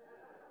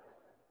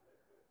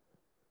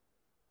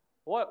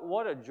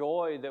 What a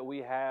joy that we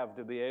have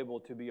to be able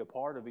to be a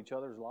part of each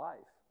other's life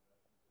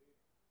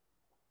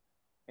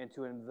and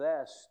to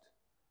invest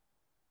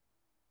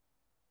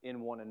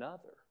in one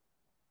another.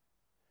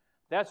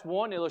 That's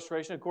one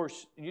illustration. Of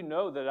course, you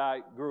know that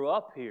I grew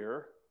up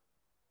here,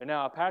 and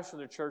now I pastor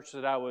the church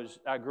that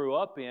I grew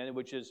up in,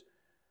 which is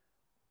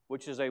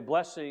a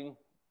blessing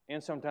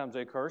and sometimes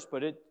a curse,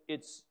 but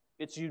it's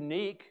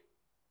unique.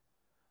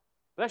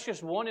 That's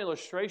just one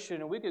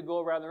illustration, and we could go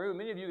around the room.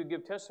 Many of you could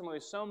give testimony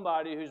to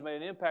somebody who's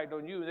made an impact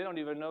on you. They don't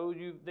even know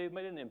they've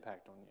made an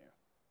impact on you.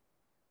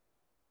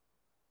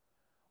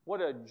 What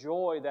a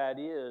joy that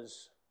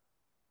is,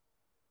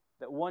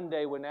 that one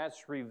day when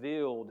that's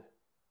revealed,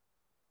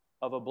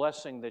 of a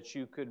blessing that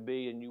you could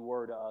be and you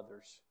were to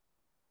others.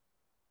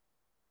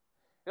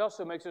 It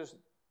also makes us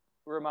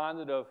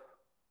reminded of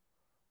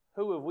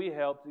who have we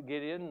helped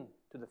get into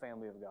the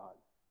family of God?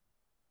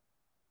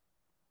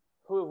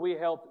 Who have we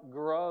helped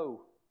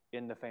grow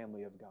in the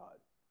family of God?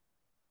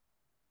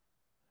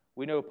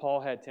 We know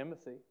Paul had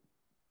Timothy.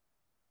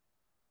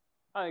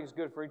 I think it's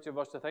good for each of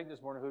us to think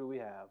this morning, who do we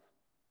have?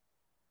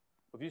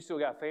 If you still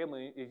got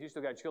family, if you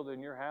still got children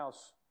in your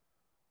house,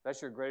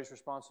 that's your greatest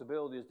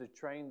responsibility, is to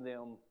train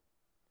them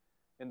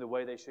in the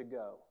way they should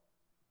go.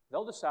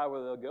 They'll decide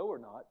whether they'll go or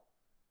not.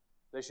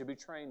 They should be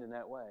trained in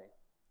that way.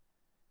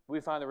 We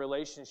find the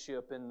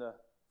relationship in the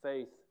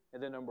faith,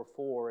 and then number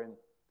 4, and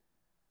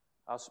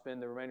I'll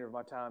spend the remainder of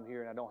my time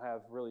here, and I don't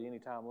have really any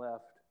time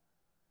left.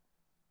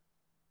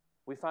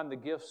 We find the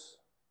gifts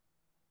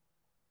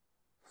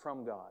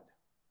from God.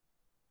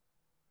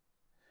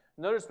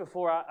 Notice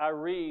before I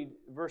read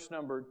verse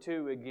number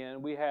 2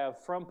 again, we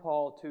have from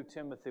Paul to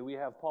Timothy, we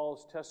have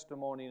Paul's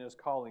testimony and his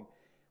calling.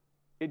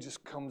 It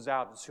just comes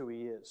out as who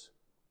he is.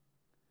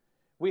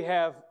 We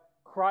have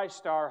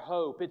Christ our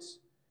hope.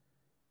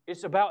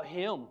 It's about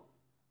Him.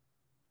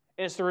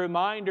 It's a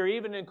reminder,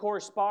 even in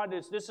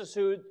correspondence, this is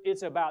who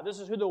it's about.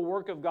 This is who the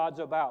work of God's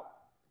about.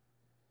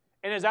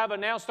 And as I've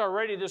announced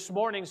already this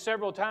morning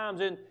several times,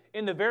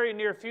 in the very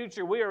near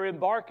future, we are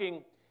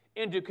embarking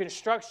into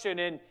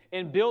construction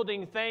and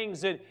building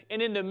things. And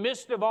in the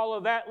midst of all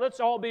of that, let's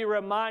all be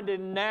reminded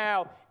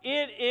now,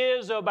 it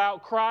is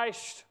about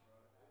Christ.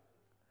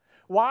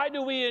 Why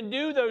do we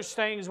do those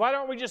things? Why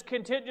don't we just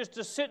content just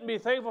to sit and be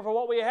thankful for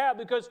what we have?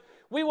 Because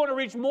we want to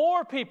reach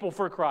more people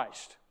for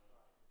Christ.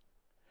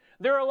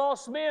 There are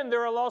lost men,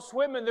 there are lost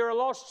women, there are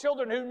lost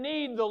children who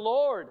need the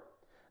Lord.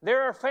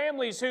 There are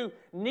families who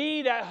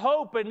need that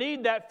hope and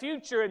need that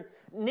future and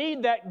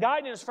need that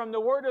guidance from the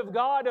Word of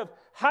God of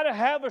how to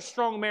have a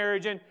strong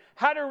marriage and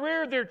how to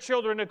rear their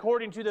children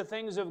according to the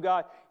things of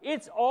God.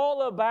 It's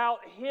all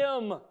about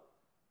Him.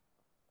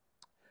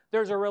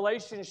 There's a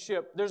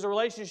relationship. There's the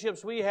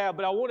relationships we have,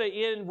 but I want to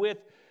end with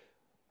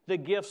the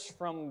gifts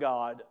from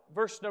God.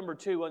 Verse number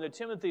 2, unto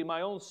Timothy,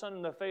 my own son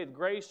in the faith,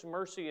 grace,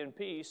 mercy, and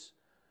peace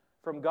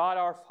from God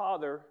our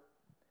Father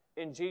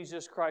and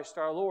Jesus Christ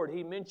our Lord.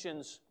 He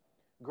mentions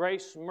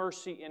grace,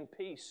 mercy, and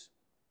peace.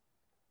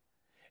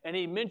 And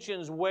he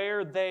mentions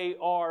where they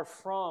are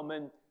from.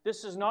 And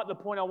this is not the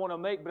point I want to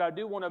make, but I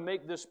do want to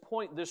make this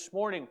point this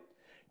morning.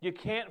 You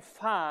can't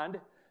find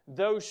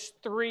those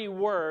three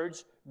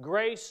words,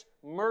 grace,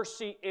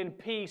 mercy, and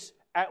peace,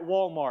 at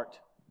Walmart.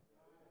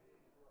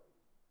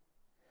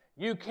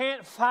 You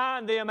can't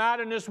find them out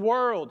in this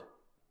world.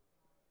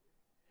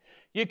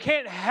 You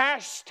can't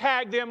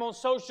hashtag them on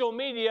social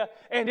media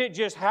and it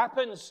just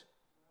happens.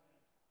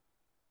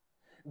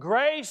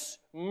 Grace,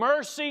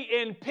 mercy,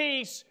 and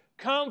peace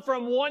come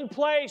from one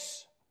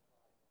place,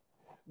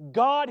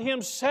 God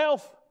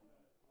Himself.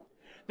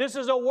 This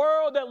is a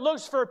world that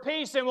looks for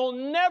peace and will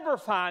never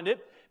find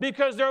it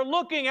because they're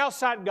looking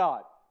outside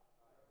God.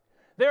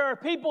 There are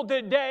people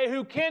today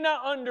who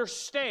cannot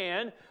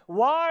understand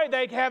why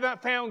they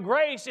haven't found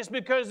grace. It's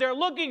because they're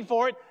looking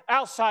for it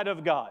outside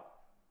of God.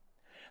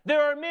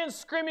 There are men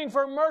screaming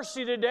for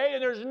mercy today,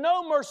 and there's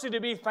no mercy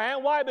to be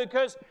found. Why?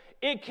 Because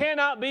it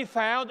cannot be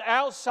found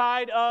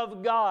outside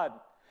of God.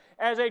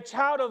 As a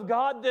child of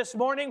God this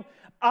morning,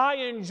 I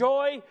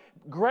enjoy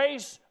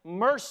grace,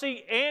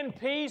 mercy, and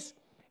peace.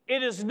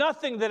 It is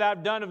nothing that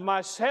I've done of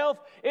myself.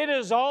 It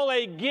is all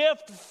a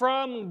gift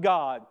from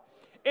God.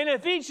 And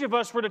if each of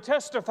us were to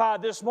testify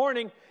this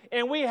morning,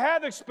 and we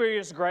have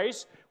experienced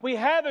grace, we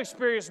have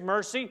experienced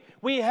mercy,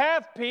 we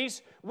have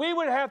peace, we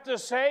would have to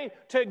say,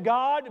 to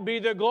God be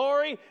the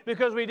glory,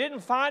 because we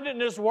didn't find it in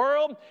this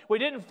world. We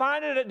didn't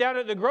find it down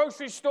at the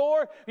grocery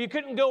store. You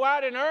couldn't go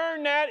out and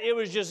earn that. It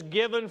was just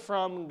given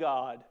from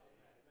God.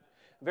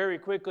 Very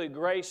quickly,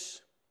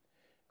 grace.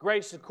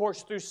 Grace, of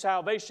course, through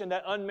salvation,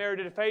 that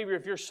unmerited favor.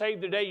 If you're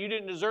saved today, you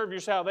didn't deserve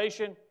your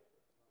salvation.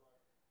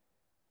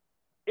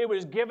 It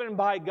was given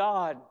by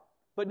God.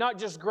 But not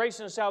just grace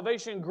and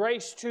salvation,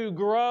 grace to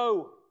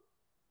grow.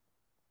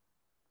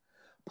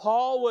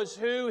 Paul was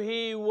who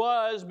he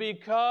was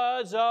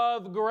because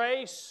of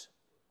grace.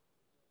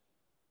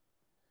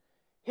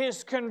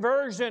 His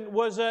conversion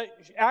was an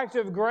act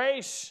of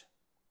grace.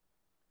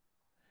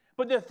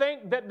 But to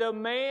think that the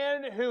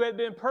man who had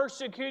been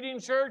persecuting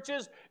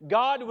churches,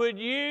 God would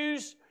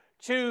use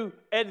to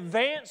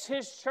advance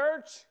His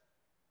church,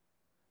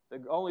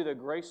 only the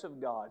grace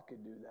of God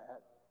could do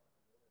that.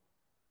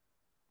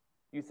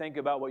 You think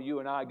about what you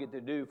and I get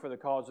to do for the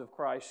cause of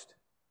Christ.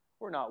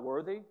 We're not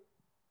worthy.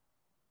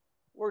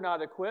 We're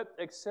not equipped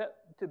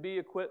except to be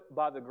equipped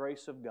by the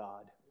grace of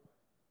God.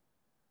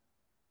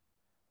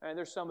 And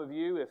there's some of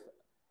you,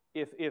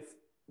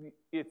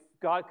 if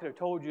God could have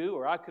told you,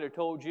 or I could have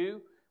told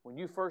you, when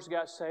you first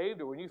got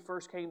saved or when you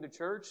first came to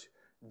church,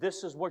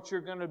 this is what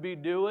you're going to be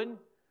doing,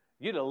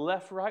 you'd have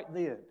left right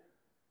then.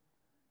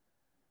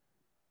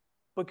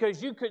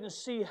 Because you couldn't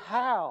see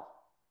how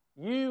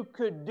you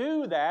could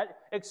do that,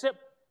 except,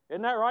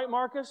 isn't that right,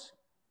 Marcus?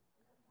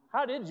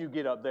 How did you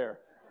get up there?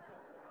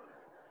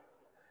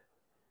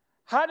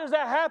 How does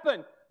that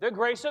happen? The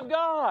grace of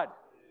God.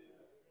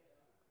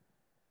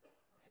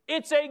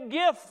 It's a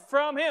gift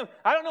from Him.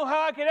 I don't know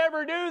how I could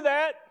ever do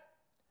that.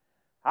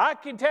 I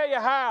can tell you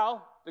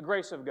how, the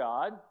grace of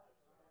God.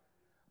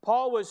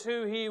 Paul was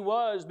who he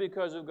was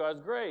because of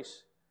God's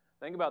grace.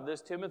 Think about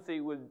this.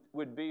 Timothy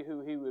would be who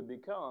he would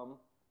become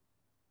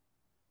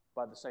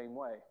by the same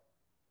way.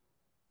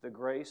 The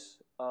grace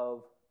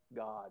of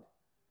God.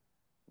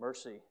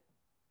 Mercy.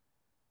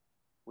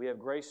 We have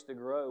grace to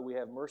grow. We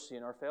have mercy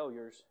in our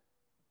failures.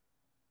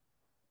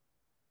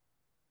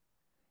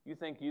 You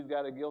think you've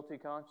got a guilty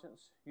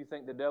conscience? You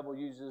think the devil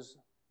uses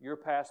your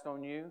past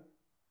on you?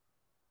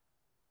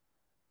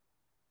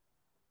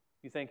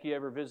 You think he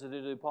ever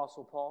visited the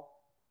Apostle Paul?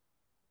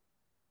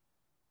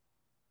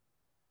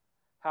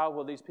 How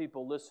will these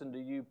people listen to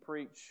you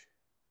preach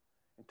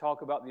and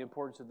talk about the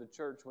importance of the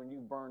church when you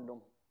burned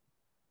them?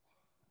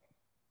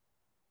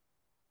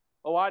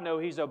 Oh, I know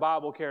he's a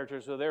Bible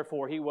character, so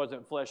therefore he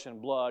wasn't flesh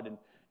and blood and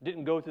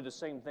didn't go through the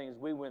same things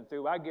we went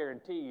through. I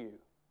guarantee you,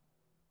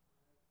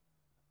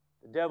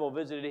 the devil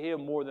visited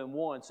him more than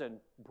once and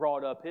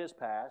brought up his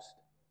past.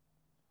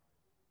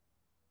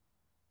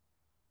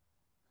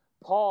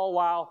 Paul,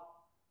 while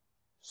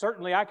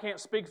certainly I can't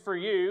speak for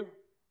you,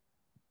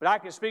 but I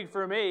can speak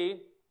for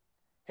me,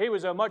 he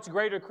was a much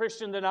greater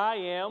Christian than I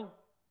am,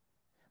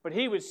 but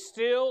he would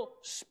still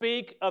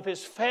speak of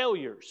his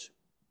failures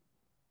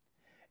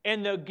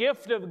and the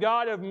gift of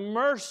God of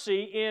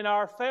mercy in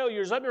our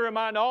failures. Let me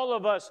remind all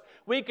of us,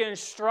 we can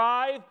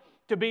strive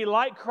to be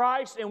like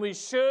Christ, and we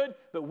should,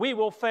 but we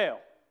will fail.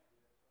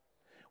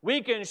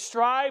 We can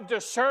strive to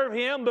serve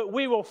Him, but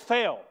we will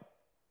fail.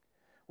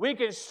 We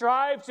can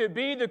strive to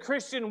be the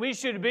Christian we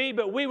should be,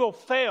 but we will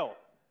fail.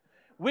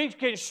 We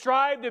can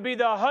strive to be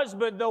the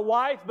husband, the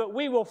wife, but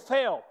we will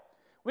fail.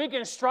 We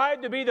can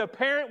strive to be the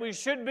parent we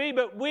should be,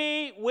 but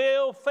we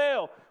will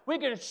fail. We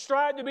can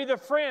strive to be the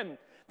friend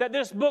that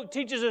this book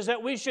teaches us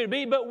that we should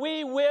be, but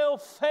we will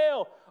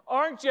fail.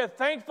 Aren't you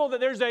thankful that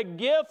there's a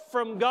gift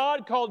from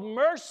God called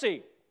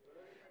mercy?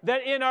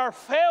 That in our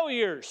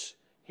failures,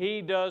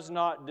 He does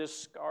not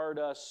discard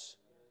us.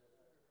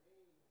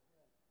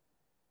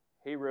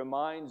 He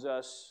reminds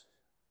us,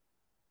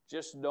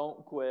 just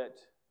don't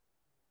quit.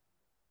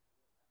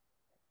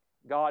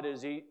 God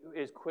is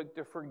quick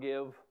to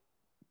forgive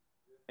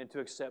and to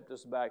accept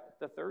us back.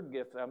 The third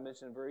gift I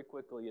mentioned very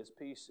quickly is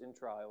peace in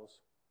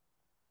trials.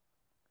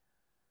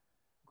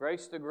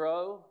 Grace to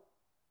grow,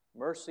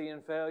 mercy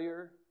in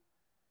failure,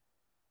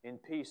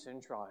 and peace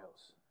in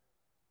trials.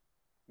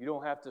 You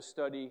don't have to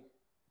study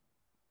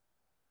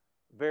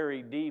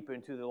very deep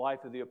into the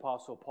life of the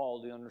Apostle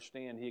Paul to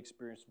understand he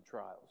experienced some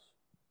trials.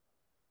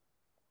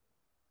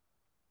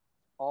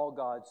 All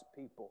God's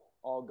people,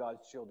 all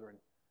God's children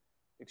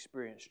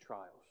experience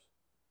trials.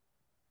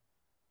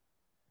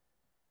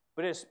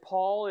 But as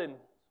Paul, and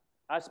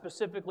I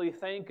specifically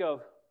think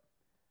of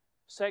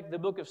the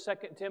book of 2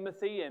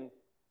 Timothy, and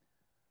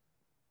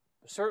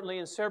certainly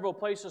in several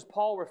places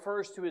Paul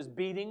refers to his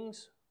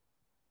beatings.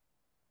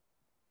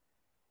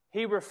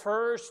 He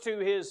refers to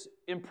his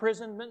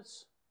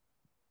imprisonments.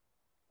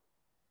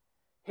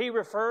 He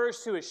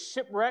refers to his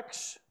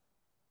shipwrecks.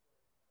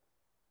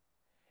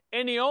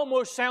 And he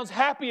almost sounds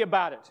happy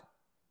about it.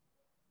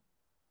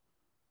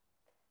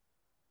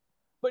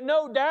 But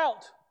no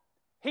doubt,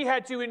 he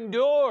had to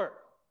endure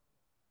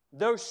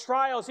those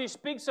trials. He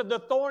speaks of the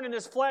thorn in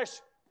his flesh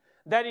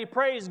that he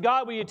prays,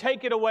 God, will you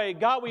take it away?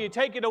 God, will you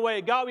take it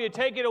away? God, will you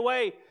take it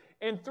away?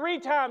 And 3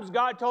 times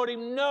God told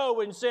him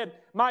no and said,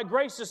 my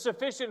grace is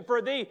sufficient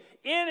for thee.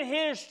 In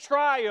his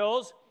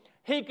trials,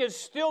 he could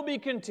still be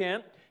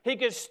content. He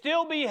could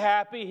still be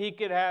happy. He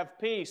could have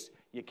peace.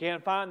 You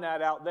can't find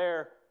that out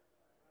there.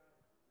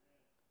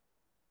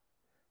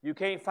 You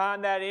can't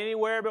find that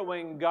anywhere but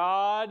when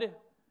God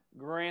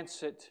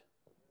grants it.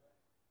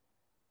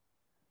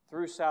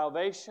 Through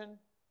salvation,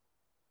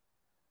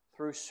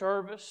 through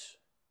service,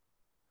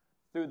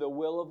 through the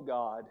will of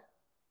God.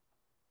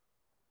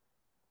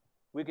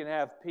 We can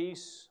have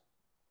peace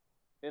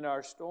in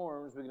our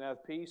storms. We can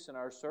have peace in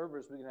our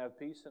service. We can have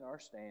peace in our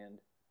stand.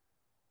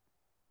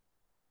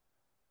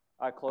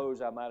 I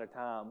close, I'm out of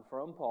time,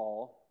 from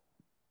Paul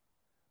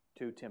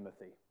to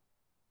Timothy.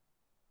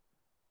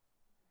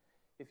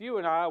 If you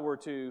and I were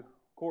to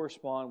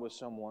correspond with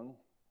someone,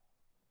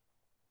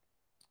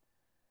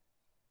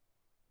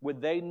 would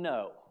they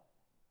know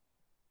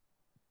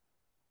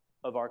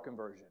of our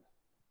conversion?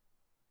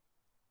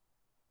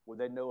 Would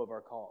they know of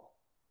our call?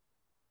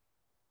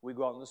 We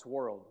go out in this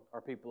world,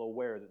 are people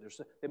aware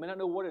that they may not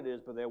know what it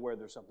is, but they're aware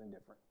there's something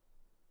different?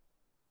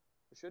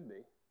 There should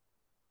be.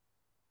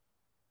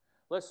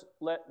 Let's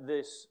let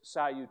this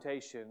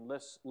salutation,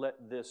 let's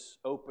let this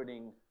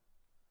opening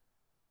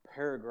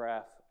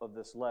paragraph of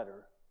this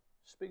letter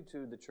speak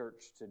to the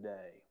church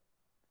today.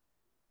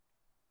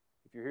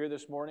 If you're here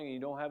this morning and you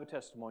don't have a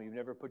testimony, you've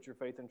never put your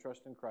faith and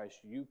trust in Christ,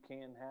 you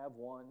can have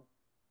one.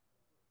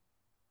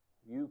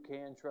 You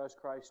can trust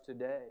Christ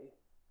today.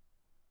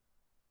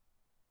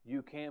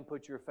 You can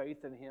put your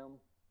faith in Him.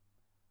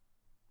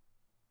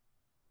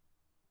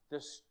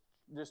 This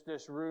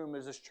room,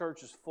 this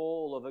church is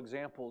full of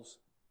examples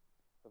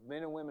of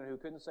men and women who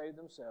couldn't save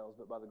themselves,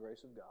 but by the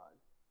grace of God.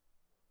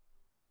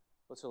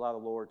 Let's allow the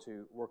Lord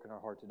to work in our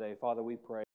heart today. Father, we pray.